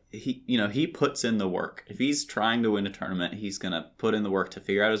who, he puts in the work. If he's trying to win a tournament, he's going to put in the work to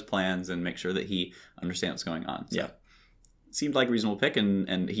figure out his plans and make sure that he understands what's going on. So yeah. It seemed like a reasonable pick,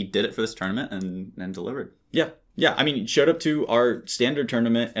 and he did it for this tournament and delivered. Yeah. Yeah. I mean, he showed up to our standard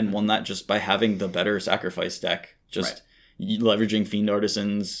tournament and won that just by having the better sacrifice deck. Just leveraging Fiend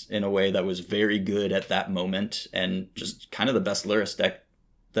Artisans in a way that was very good at that moment, and just kind of the best Lurrus deck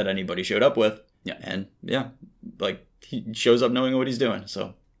that anybody showed up with. Yeah. And yeah, like he shows up knowing what he's doing.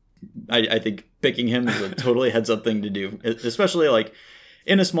 So I think picking him is a totally heads up thing to do, especially like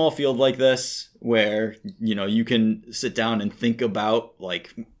in a small field like this where, you can sit down and think about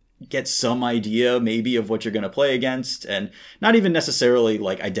like get some idea maybe of what you're going to play against, and not even necessarily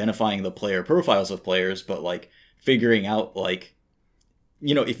like identifying the player profiles of players, but like figuring out like,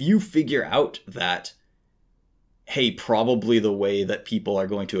 if you figure out that, hey, probably the way that people are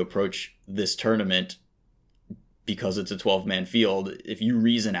going to approach this tournament, because it's a 12-man field, if you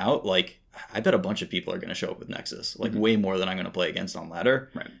reason out, like, I bet a bunch of people are going to show up with Nexus, like way more than I'm going to play against on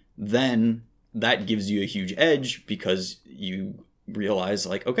ladder. Right. Then that gives you a huge edge because you realize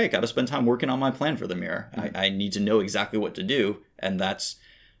like, okay, got to spend time working on my plan for the mirror. I need to know exactly what to do. And that's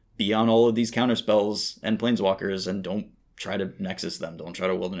be on all of these counter spells and planeswalkers, and don't try to Nexus them. Don't try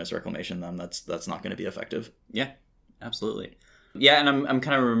to Wilderness Reclamation them. That's not going to be effective. Yeah, absolutely. Yeah, and I'm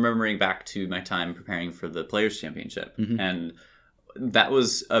kind of remembering back to my time preparing for the Players' Championship, and that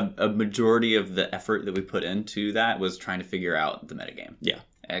was a majority of the effort that we put into that was trying to figure out the metagame. Yeah.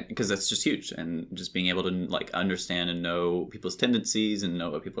 Because that's just huge, and just being able to like understand and know people's tendencies and know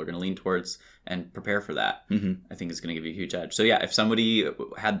what people are going to lean towards and prepare for that, I think is going to give you a huge edge. So yeah, if somebody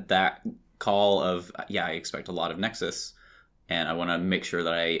had that call of, I expect a lot of Nexus, and I want to make sure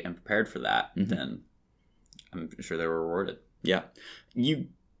that I am prepared for that, then I'm sure they were rewarded. Yeah. You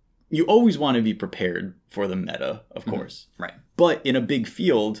always want to be prepared for the meta, of course. Right. But in a big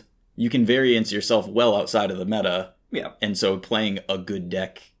field, you can variance yourself well outside of the meta. Yeah. And so playing a good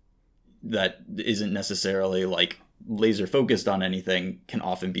deck that isn't necessarily like laser focused on anything can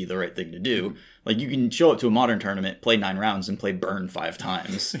often be the right thing to do. Like you can show up to a Modern tournament, play 9 rounds, and play burn 5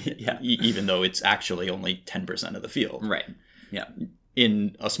 times. Even though it's actually only 10% of the field. Right. Yeah.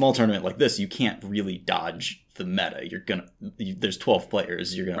 In a small tournament like this, you can't really dodge the meta. There's 12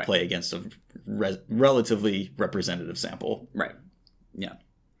 players. You're gonna play against a relatively representative sample. Right. Yeah.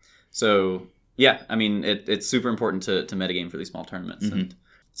 So yeah, I mean, it's super important to metagame for these small tournaments, and it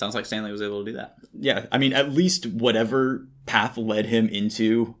sounds like Stanley was able to do that. Yeah, I mean, at least whatever path led him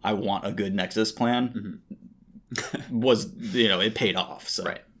into, I want a good Nexus plan, was, it paid off. So.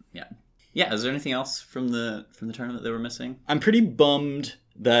 Right. Yeah. Yeah. Is there anything else from the tournament that we're missing? I'm pretty bummed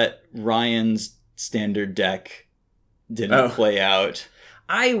that Ryan's standard deck didn't play out.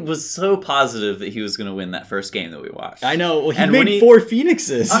 I was so positive that he was going to win that first game that we watched. I know. Well, he made 4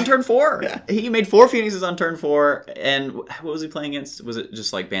 Phoenixes. On turn 4. Yeah. He made 4 Phoenixes on turn 4. And what was he playing against? Was it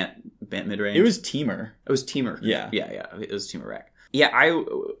just like Bant mid-range? It was Teamer. It was Teamer. Yeah. Yeah. It was Teamer Rack. Yeah,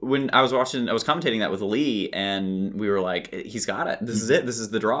 when I was commentating that with Lee, and we were like, he's got it. This is it. This is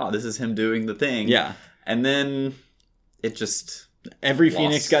the draw. This is him doing the thing. Yeah. And then it just... Every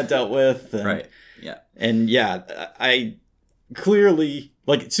Phoenix got dealt with. Right. Yeah. And yeah, I clearly...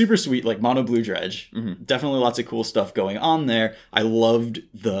 Like, it's super sweet, like Mono Blue Dredge. Definitely lots of cool stuff going on there. I loved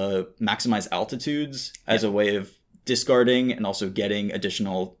the maximize altitudes as a way of discarding and also getting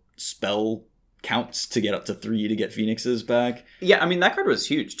additional spell counts to get up to 3 to get Phoenixes back. Yeah, I mean, that card was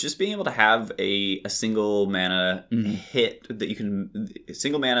huge. Just being able to have a single mana hit that you can... A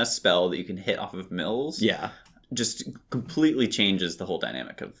single mana spell that you can hit off of mills. Yeah. Just completely changes the whole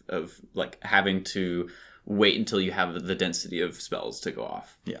dynamic of like, having to... wait until you have the density of spells to go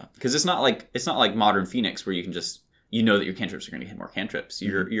off. Yeah. Because it's not like Modern Phoenix where you can just, that your cantrips are going to hit more cantrips.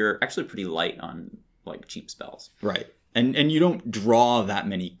 You're actually pretty light on like cheap spells. Right. And you don't draw that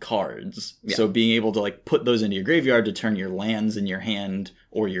many cards. Yeah. So being able to like put those into your graveyard to turn your lands in your hand,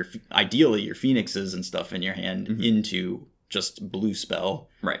 or ideally your Phoenixes and stuff in your hand into just blue spell.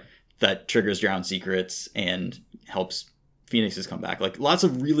 Right. That triggers Drown Secrets and helps Phoenixes come back. Like lots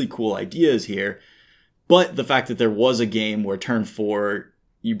of really cool ideas here. But the fact that there was a game where turn 4,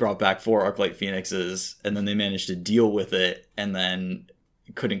 you brought back 4 Arclight Phoenixes, and then they managed to deal with it, and then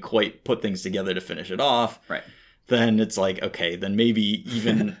couldn't quite put things together to finish it off. Right. Then it's like, okay, then maybe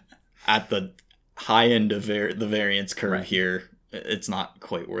even at the high end of the variance curve here, it's not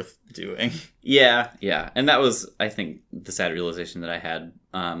quite worth doing. Yeah. And that was, I think, the sad realization that I had.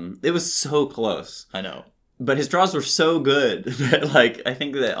 It was so close. I know. But his draws were so good that, like, I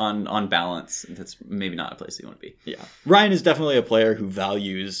think that on balance, that's maybe not a place you want to be. Yeah. Ryan is definitely a player who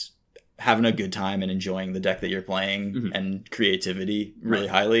values having a good time and enjoying the deck that you're playing and creativity really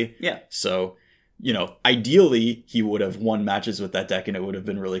highly. Yeah. So, you know, ideally he would have won matches with that deck and it would have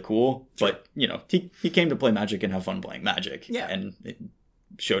been really cool. Sure. But, you know, he came to play Magic and have fun playing Magic. Yeah. And it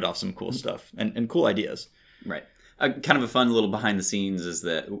showed off some cool stuff and cool ideas. Right. Kind of a fun little behind the scenes is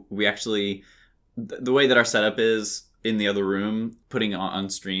that we actually, the way that our setup is in the other room, putting on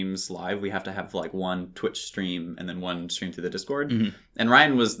streams live, we have to have like one Twitch stream and then one stream through the Discord. And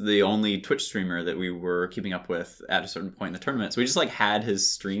Ryan was the only Twitch streamer that we were keeping up with at a certain point in the tournament. So we just like had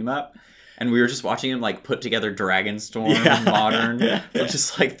his stream up and we were just watching him like put together Dragonstorm Modern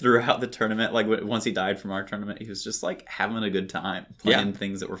just like throughout the tournament. Like once he died from our tournament, he was just like having a good time playing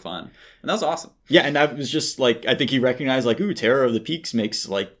things that were fun. And that was awesome. Yeah, and that was just like, I think he recognized like, ooh, Terror of the Peaks makes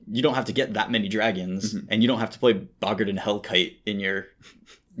like, you don't have to get that many dragons and you don't have to play Boggart and Hellkite in your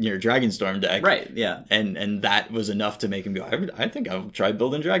Dragonstorm deck. Right, yeah. And that was enough to make him go, I think I'll try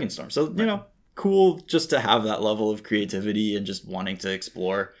building Dragonstorm. So, you know, cool just to have that level of creativity and just wanting to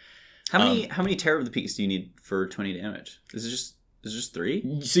explore. How many Terror of the Peaks do you need for 20 damage? Is it just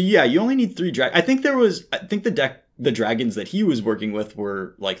 3? So yeah, you only need 3 dragons. I think the dragons that he was working with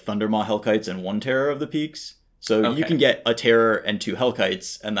were like Thundermaw Hellkites and 1 Terror of the Peaks. So you can get a Terror and 2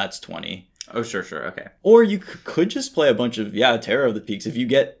 Hellkites, and that's 20. Oh, sure, okay. Or you could just play a bunch of Terror of the Peaks. If you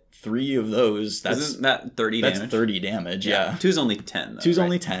get 3 of those, isn't that 30 damage? That's 30 damage. Yeah. 2's only 10. Though, 2's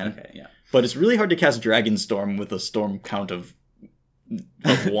only 10. Okay, yeah. But it's really hard to cast Dragonstorm with a storm count of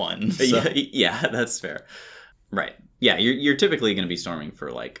 1. So. Yeah, that's fair. Right. Yeah, you're typically going to be storming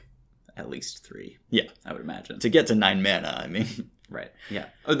for like at least 3. Yeah, I would imagine. To get to 9 mana, I mean. Right. Yeah.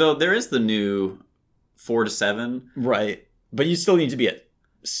 Although there is the new 4 to 7. Right. But you still need to be at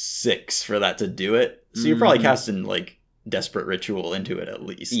 6 for that to do it. So you're probably casting like Desperate Ritual into it at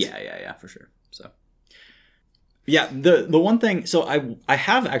least. Yeah, for sure. So. Yeah, the one thing, so I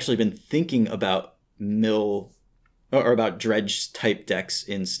have actually been thinking about or about dredge type decks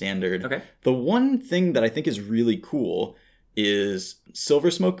in Standard. Okay. The one thing that I think is really cool is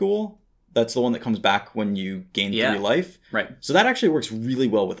Silver Smoke Ghoul. That's the one that comes back when you gain 3 life. Right. So that actually works really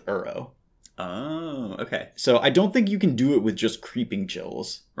well with Uro. Oh, okay. So I don't think you can do it with just Creeping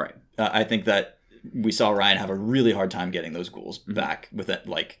Chills. Right. I think that we saw Ryan have a really hard time getting those ghouls back with it.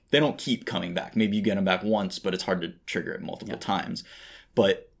 Like, they don't keep coming back. Maybe you get them back once, but it's hard to trigger it multiple times.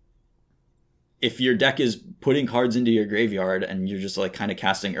 But if your deck is putting cards into your graveyard and you're just like kind of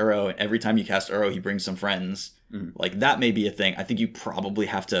casting Uro, and every time you cast Uro, he brings some friends, like that may be a thing. I think you probably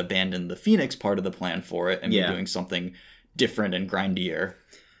have to abandon the Phoenix part of the plan for it and be doing something different and grindier.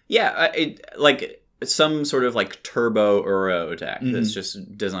 Yeah, like some sort of like turbo Uro deck that's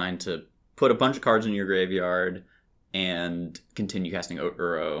just designed to put a bunch of cards in your graveyard and continue casting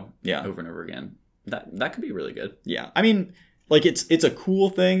Uro over and over again. That could be really good. Yeah, I mean, like it's a cool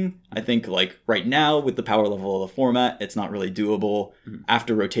thing. I think like right now with the power level of the format, it's not really doable.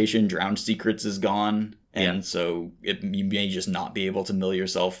 After rotation, Drowned Secrets is gone. And so you may just not be able to mill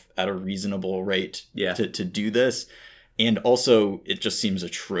yourself at a reasonable rate to do this. And also, it just seems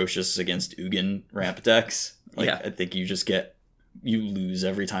atrocious against Ugin ramp decks. Like, I think you lose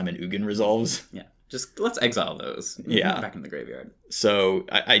every time an Ugin resolves. Yeah. Just let's exile those. Back in the graveyard. So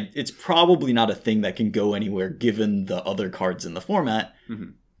it's probably not a thing that can go anywhere given the other cards in the format.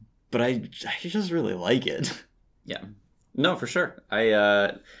 But I just really like it. Yeah. No, for sure.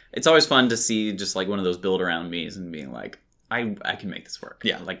 It's always fun to see just like one of those build around me's and being like, I can make this work.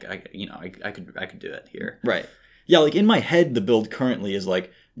 Yeah. Like I could do it here. Right. Yeah, like in my head, the build currently is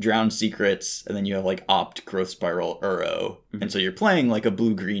like Drowned Secrets, and then you have like Opt, Growth Spiral, Uro. And so you're playing like a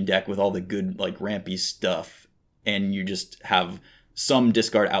blue-green deck with all the good like rampy stuff, and you just have some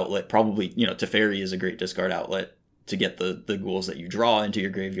discard outlet. Probably, Teferi is a great discard outlet to get the ghouls that you draw into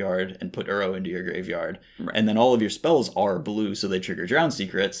your graveyard and put Uro into your graveyard. Right. And then all of your spells are blue, so they trigger Drowned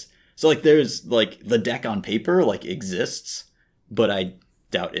Secrets. So like there's like the deck on paper like exists, but I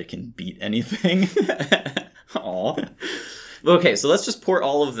doubt it can beat anything. Aw. Okay, so let's just port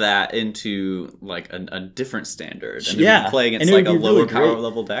all of that into like a different standard. And Yeah, play against and it like would a be lower really power great.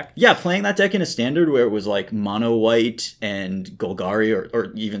 level deck. Yeah, playing that deck in a standard where it was like mono white and Golgari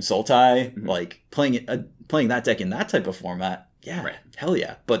or even Sultai, like playing that deck in that type of format. Yeah, Right. hell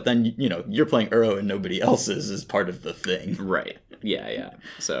yeah. But then, you're playing Uro and nobody else's is part of the thing. Right. Yeah.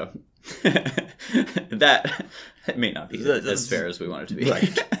 So that may not be as fair as we want it to be.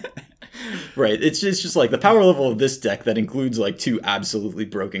 Right. Right. It's just like the power level of this deck that includes like 2 absolutely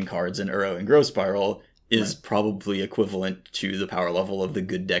broken cards in Uro and Growth Spiral is probably equivalent to the power level of the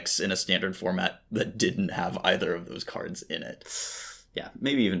good decks in a standard format that didn't have either of those cards in it. Yeah,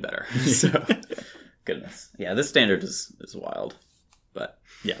 maybe even better. So, goodness. Yeah, this standard is wild. But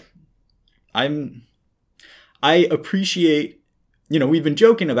yeah. I appreciate, we've been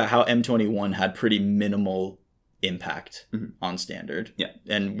joking about how M21 had pretty minimal impact on standard. Yeah.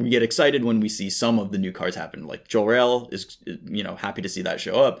 And we get excited when we see some of the new cards happen. Like Jor-El is, happy to see that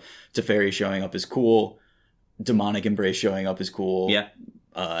show up. Teferi showing up is cool. Demonic Embrace showing up is cool. Yeah.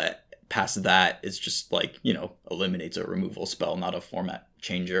 Past that, it's just like, eliminates a removal spell, not a format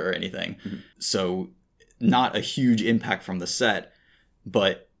changer or anything. So not a huge impact from the set,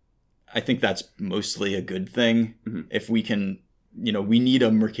 but I think that's mostly a good thing. If we can, we need a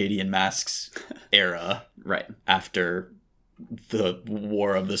Mercadian Masks era right after the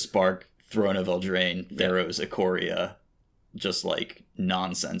War of the Spark, Throne of Eldraine, Theros, Ikoria, just like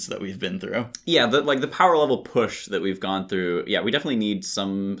nonsense that we've been through. Yeah, the power level push that we've gone through. Yeah, we definitely need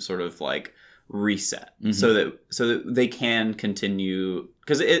some sort of like reset so that they can continue,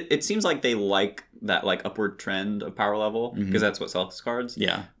 because it seems like they like that like upward trend of power level because that's what sells cards.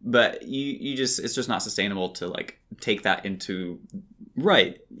 Yeah, but you just, it's just not sustainable to like take that into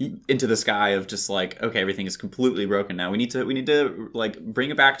the sky of just like, okay, everything is completely broken now. We need to like bring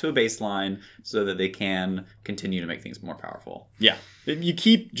it back to a baseline so that they can continue to make things more powerful. Yeah, if you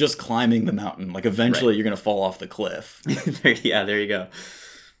keep just climbing the mountain, like eventually you're gonna fall off the cliff. Yeah, there you go.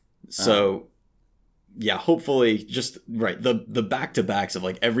 So yeah, hopefully just the back-to-backs of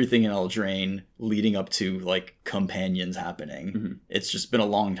like everything in Eldraine leading up to like companions happening. It's just been a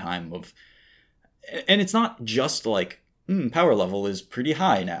long time of, and it's not just like power level is pretty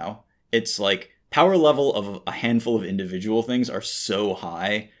high now. It's like power level of a handful of individual things are so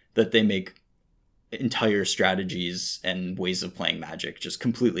high that they make entire strategies and ways of playing Magic just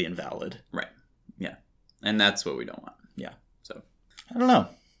completely invalid. Right. Yeah. And that's what we don't want. Yeah. So I don't know.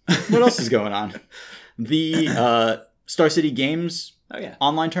 What else is going on? The Star City Games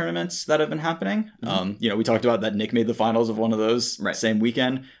online tournaments that have been happening. We talked about that Nick made the finals of one of those same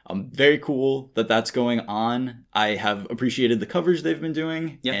weekend. Very cool that that's going on. I have appreciated the coverage they've been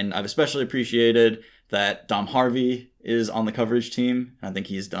doing, and I've especially appreciated that Dom Harvey is on the coverage team. I think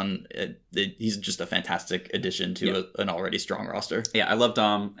he's done it. He's just a fantastic addition to an already strong roster. Yeah, I love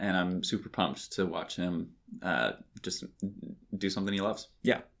Dom, and I'm super pumped to watch him just do something he loves.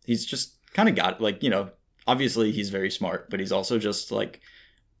 Yeah, he's just kind of got obviously he's very smart, but he's also just like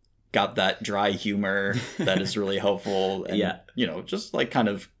got that dry humor that is really helpful. And, just like kind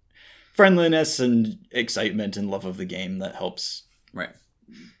of friendliness and excitement and love of the game that helps. Right.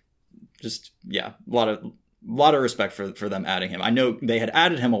 Just, a lot of respect for them adding him. I know they had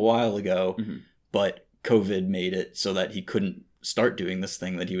added him a while ago, but COVID made it so that he couldn't start doing this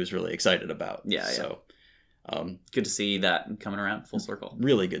thing that he was really excited about. Yeah. So good to see that coming around full circle.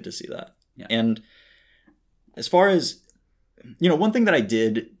 Really good to see that. Yeah. And as far as, one thing that I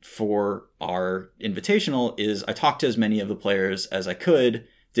did for our invitational is I talked to as many of the players as I could,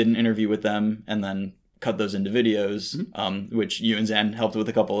 did an interview with them, and then cut those into videos, which you and Zan helped with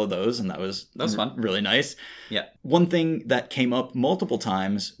a couple of those, and that was fun. Really nice. Yeah. One thing that came up multiple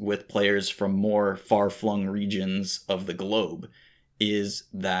times with players from more far-flung regions of the globe is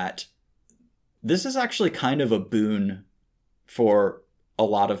that this is actually kind of a boon for a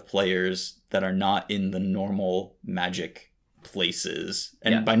lot of players that are not in the normal Magic places.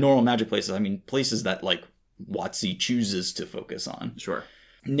 And by normal Magic places, I mean places that like WotC chooses to focus on. Sure.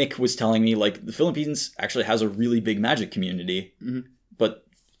 Nick was telling me like the Philippines actually has a really big Magic community, but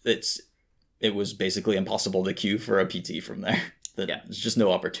it was basically impossible to queue for a PT from there. There's just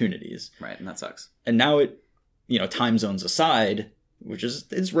no opportunities. Right, and that sucks. And now time zones aside, which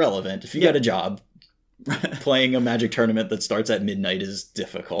it's relevant. If you got a job, playing a Magic tournament that starts at midnight is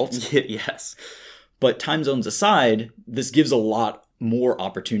difficult. Yes. But time zones aside, this gives a lot more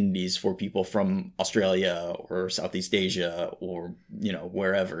opportunities for people from Australia or Southeast Asia or,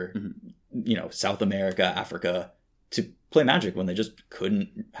 wherever, South America, Africa, to play Magic when they just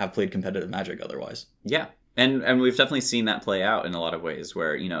couldn't have played competitive Magic otherwise. Yeah. And we've definitely seen that play out in a lot of ways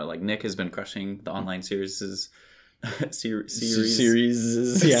where, like Nick has been crushing the online series Series,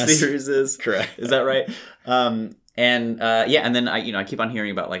 yes. Series is Correct. Is that right? And then I keep on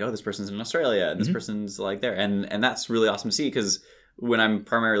hearing about like, oh, this person's in Australia and this person's like there, and that's really awesome to see, because when I'm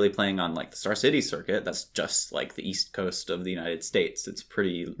primarily playing on like the Star City circuit, that's just like the East Coast of the United States. It's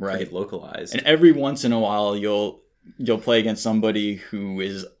pretty localized. And every once in a while, you'll play against somebody who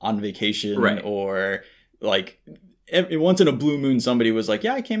is on vacation, or like once in a blue moon, somebody was like,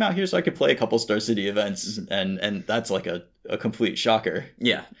 "Yeah, I came out here so I could play a couple Star City events," and that's like a complete shocker.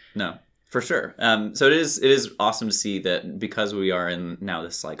 Yeah, no, for sure. So it is awesome to see that, because we are in now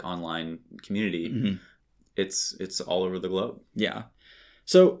this like online community. It's all over the globe. Yeah.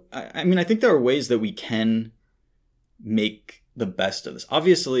 So, I mean, I think there are ways that we can make the best of this.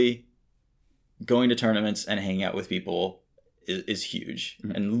 Obviously, going to tournaments and hanging out with people is huge.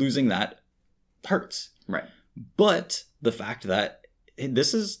 And losing that hurts. Right. But the fact that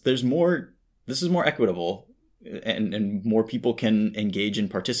this is more equitable, and more people can engage and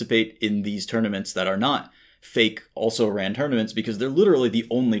participate in these tournaments that are not fake also ran tournaments, because they're literally the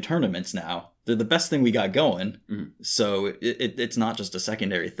only tournaments now. They're the best thing we got going. So it's not just a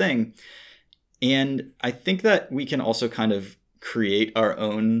secondary thing. And I think that we can also kind of create our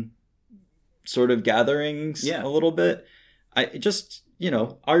own sort of gatherings a little bit. I just,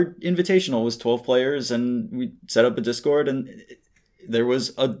 our invitational was 12 players, and we set up a Discord, and there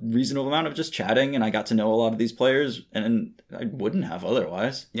was a reasonable amount of just chatting, and I got to know a lot of these players, and I wouldn't have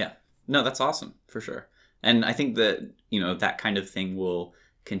otherwise. Yeah. No, that's awesome, for sure. And I think that, that kind of thing will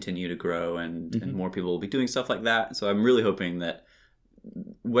continue to grow, and more people will be doing stuff like that. So I'm really hoping that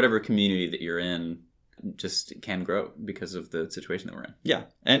whatever community that you're in just can grow because of the situation that we're in. Yeah.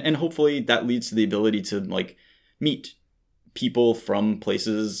 And hopefully that leads to the ability to like meet people from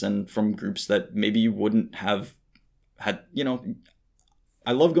places and from groups that maybe you wouldn't have had,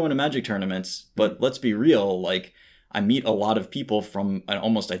 I love going to Magic tournaments, but let's be real, like I meet a lot of people from an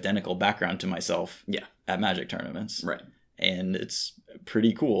almost identical background to myself at Magic tournaments. Right. And it's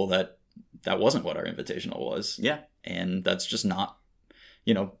pretty cool that wasn't what our invitational was. Yeah. And that's just not,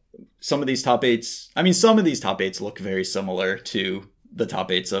 some of these top eights look very similar to the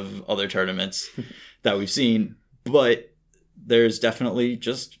top eights of other tournaments that we've seen, but there's definitely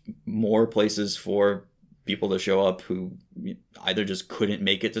just more places for people to show up who either just couldn't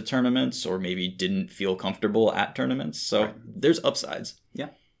make it to tournaments or maybe didn't feel comfortable at tournaments. So there's upsides. Yeah,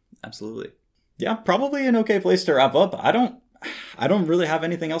 absolutely. Yeah, probably an okay place to wrap up. I don't really have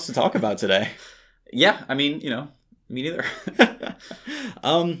anything else to talk about today. Yeah, I mean, me neither.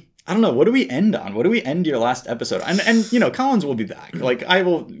 I don't know. What do we end on? What do we end your last episode? And Collins will be back. Like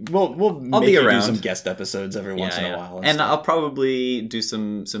we'll I'll be around. Do some guest episodes every once in a while. And I'll probably do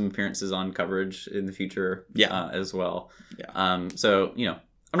some appearances on coverage in the future as well. Yeah. So,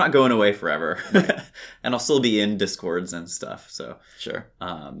 I'm not going away forever. And I'll still be in Discords and stuff. So sure.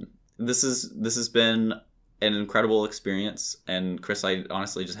 This has been an incredible experience, and Chris, I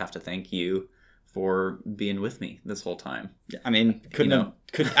honestly just have to thank you for being with me this whole time. I mean, could not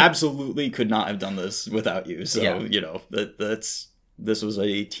have done this without you. So this was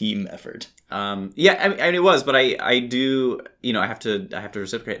a team effort. I mean, it was, but I do, I have to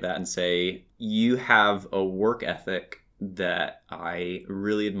reciprocate that and say you have a work ethic that I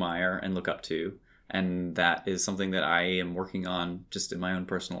really admire and look up to. And that is something that I am working on just in my own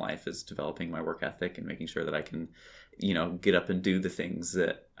personal life, is developing my work ethic and making sure that I can, get up and do the things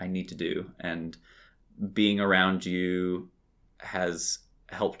that I need to do. And being around you has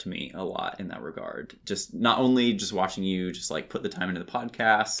helped me a lot in that regard. Just not only just watching you just like put the time into the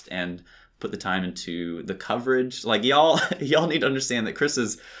podcast and put the time into the coverage. Like y'all need to understand that Chris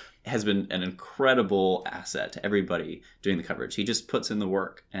has been an incredible asset to everybody doing the coverage. He just puts in the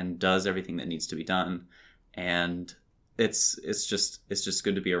work and does everything that needs to be done. And it's just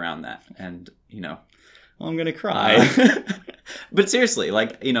good to be around that. And, well, I'm going to cry. But seriously,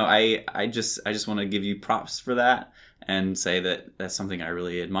 like, I just want to give you props for that and say that that's something I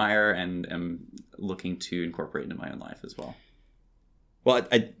really admire and am looking to incorporate into my own life as well. Well,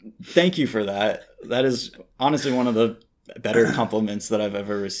 I thank you for that. That is honestly one of the better compliments that I've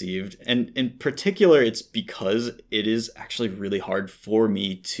ever received. And in particular, it's because it is actually really hard for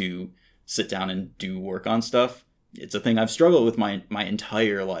me to sit down and do work on stuff. It's a thing I've struggled with my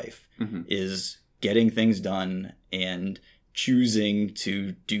entire life, is getting things done and choosing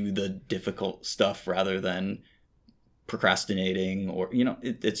to do the difficult stuff rather than procrastinating, or,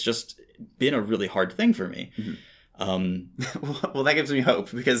 it's just been a really hard thing for me. Well, that gives me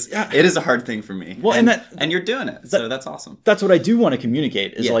hope, because it is a hard thing for me. Well, and you're doing it, so that's awesome. That's what I do want to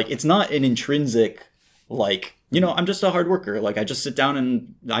communicate is like, it's not an intrinsic like, you know, I'm just a hard worker. Like, I just sit down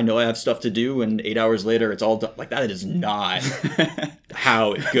and I know I have stuff to do, and 8 hours later it's all done. Like, that is not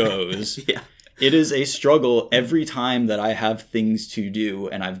how it goes. Yeah. It is a struggle every time that I have things to do,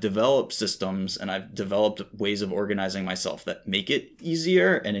 and I've developed systems and I've developed ways of organizing myself that make it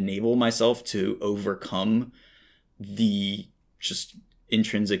easier and enable myself to overcome the just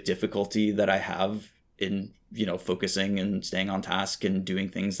intrinsic difficulty that I have in, you know, focusing and staying on task and doing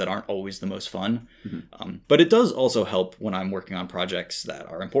things that aren't always the most fun. But it does also help when I'm working on projects that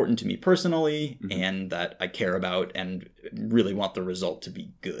are important to me personally and that I care about and really want the result to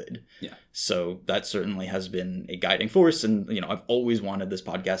be good. Yeah. So that certainly has been a guiding force. And, you know, I've always wanted this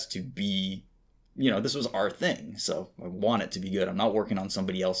podcast to be, you know, this was our thing. So I want it to be good. I'm not working on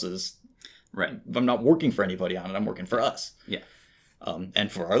somebody else's. Right. I'm not working for anybody on it. I'm working for us. Yeah.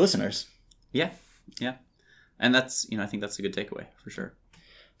 And for our listeners. Yeah. Yeah. And that's, you know, I think that's a good takeaway for sure.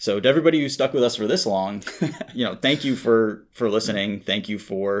 So to everybody who stuck with us for this long, you know, thank you for listening. Thank you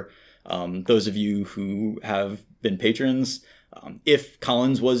for those of you who have been patrons. If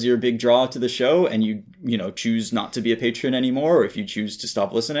Collins was your big draw to the show and you know, choose not to be a patron anymore, or if you choose to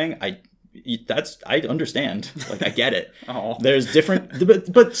stop listening, I understand. Like, I get it. Oh. There's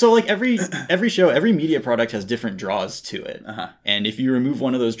different, but so like every show, every media product has different draws to it. And if you remove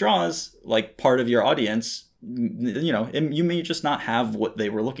one of those draws, like part of your audience, you know, you may just not have what they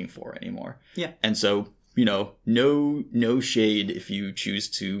were looking for anymore. Yeah. And so, you know, no shade if you choose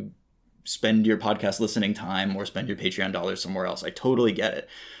to spend your podcast listening time or spend your Patreon dollars somewhere else. I totally get it.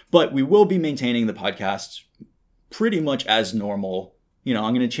 But we will be maintaining the podcast pretty much as normal. You know,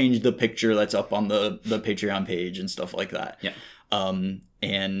 I'm going to change the picture that's up on the Patreon page and stuff like that. Yeah.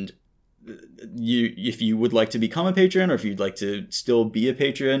 And if you would like to become a patron, or if you'd like to still be a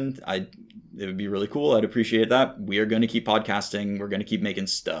patron, it would be really cool. I'd appreciate that. We are going to keep podcasting. We're going to keep making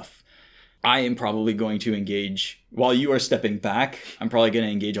stuff. I am probably going to engage, while you are stepping back, I'm probably going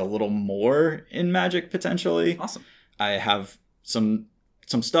to engage a little more in Magic potentially. Awesome. I have some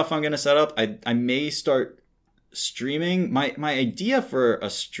stuff I'm going to set up. I may start streaming. My idea for a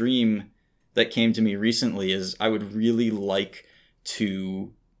stream that came to me recently is I would really like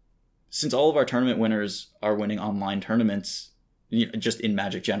to, since all of our tournament winners are winning online tournaments, you know, just in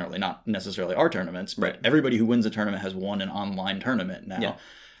Magic generally, not necessarily our tournaments, but everybody who wins a tournament has won an online tournament now. Yeah.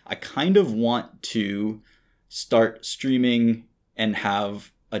 I kind of want to start streaming and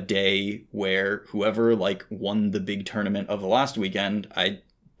have a day where whoever like won the big tournament of the last weekend, I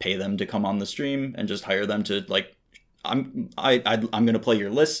pay them to come on the stream and just hire them to like, I'm going to play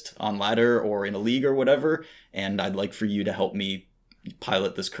your list on ladder or in a league or whatever, and I'd like for you to help me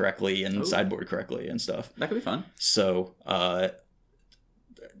pilot this correctly and sideboard correctly and stuff. That could be fun. So,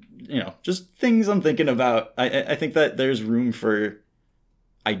 you know, just things I'm thinking about. I think that there's room for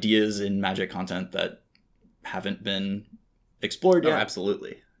ideas in Magic content that haven't been explored yet. Oh,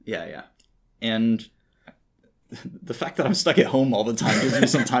 absolutely. Yeah. And the fact that I'm stuck at home all the time gives me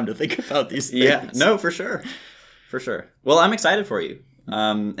some time to think about these things. Yeah, no, for sure. For sure. Well, I'm excited for you.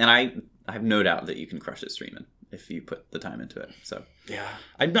 And I have no doubt that you can crush it streaming if you put the time into it. So yeah,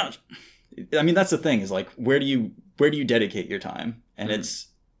 I'm not. I mean, that's the thing is like, where do you dedicate your time? And it's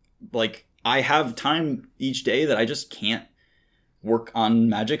like, I have time each day that I just can't work on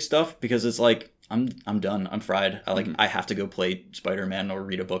Magic stuff because it's like I'm done. I'm fried. I have to go play Spider-Man or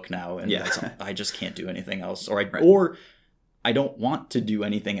read a book now, and I just can't do anything else. Or I don't want to do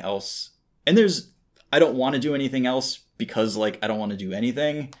anything else. And I don't want to do anything else because like I don't want to do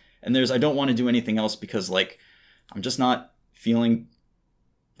anything. And I don't want to do anything else because like I'm just not feeling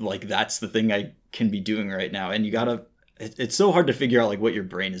like that's the thing I can be doing right now. And it's so hard to figure out like what your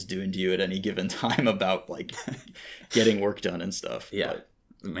brain is doing to you at any given time about like getting work done and stuff. Yeah.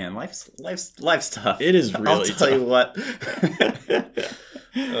 But, man, life's tough. It is really I'll tough. tell you what.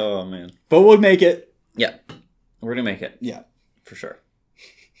 Oh man. But we'll make it. Yeah. We're gonna make it. Yeah. For sure.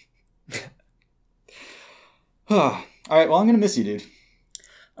 All right, well, I'm gonna miss you, dude.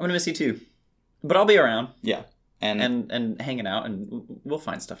 I'm gonna miss you too. But I'll be around. Yeah. And hanging out, and we'll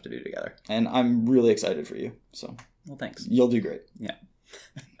find stuff to do together. And I'm really excited for you. So well, thanks. You'll do great. Yeah.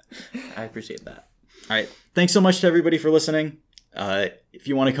 I appreciate that. All right. Thanks so much to everybody for listening. If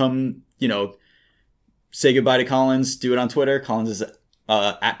you want to come, you know, say goodbye to Collins, do it on Twitter. Collins is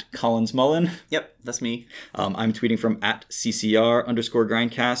at Collins Mullen. Yep, that's me. I'm tweeting from at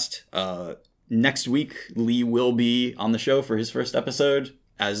 @CCR_grindcast. Next week, Lee will be on the show for his first episode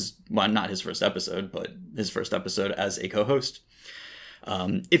not his first episode, but his first episode as a co-host.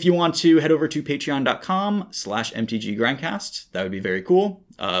 If you want to head over to patreon.com/mtggrindcast, that would be very cool.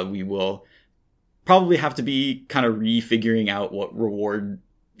 We will probably have to be kind of refiguring out what reward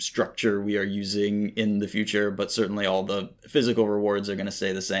structure we are using in the future, but certainly all the physical rewards are going to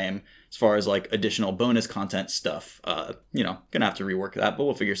stay the same. As far as like additional bonus content stuff, gonna have to rework that, but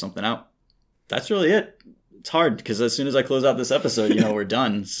we'll figure something out. That's really it. It's hard because as soon as I close out this episode, we're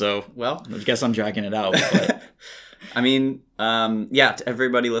done. So, well, I guess I'm dragging it out. But. I mean, to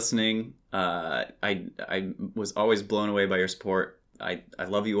everybody listening, I was always blown away by your support. I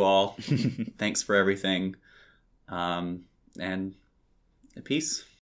love you all. Thanks for everything. And peace.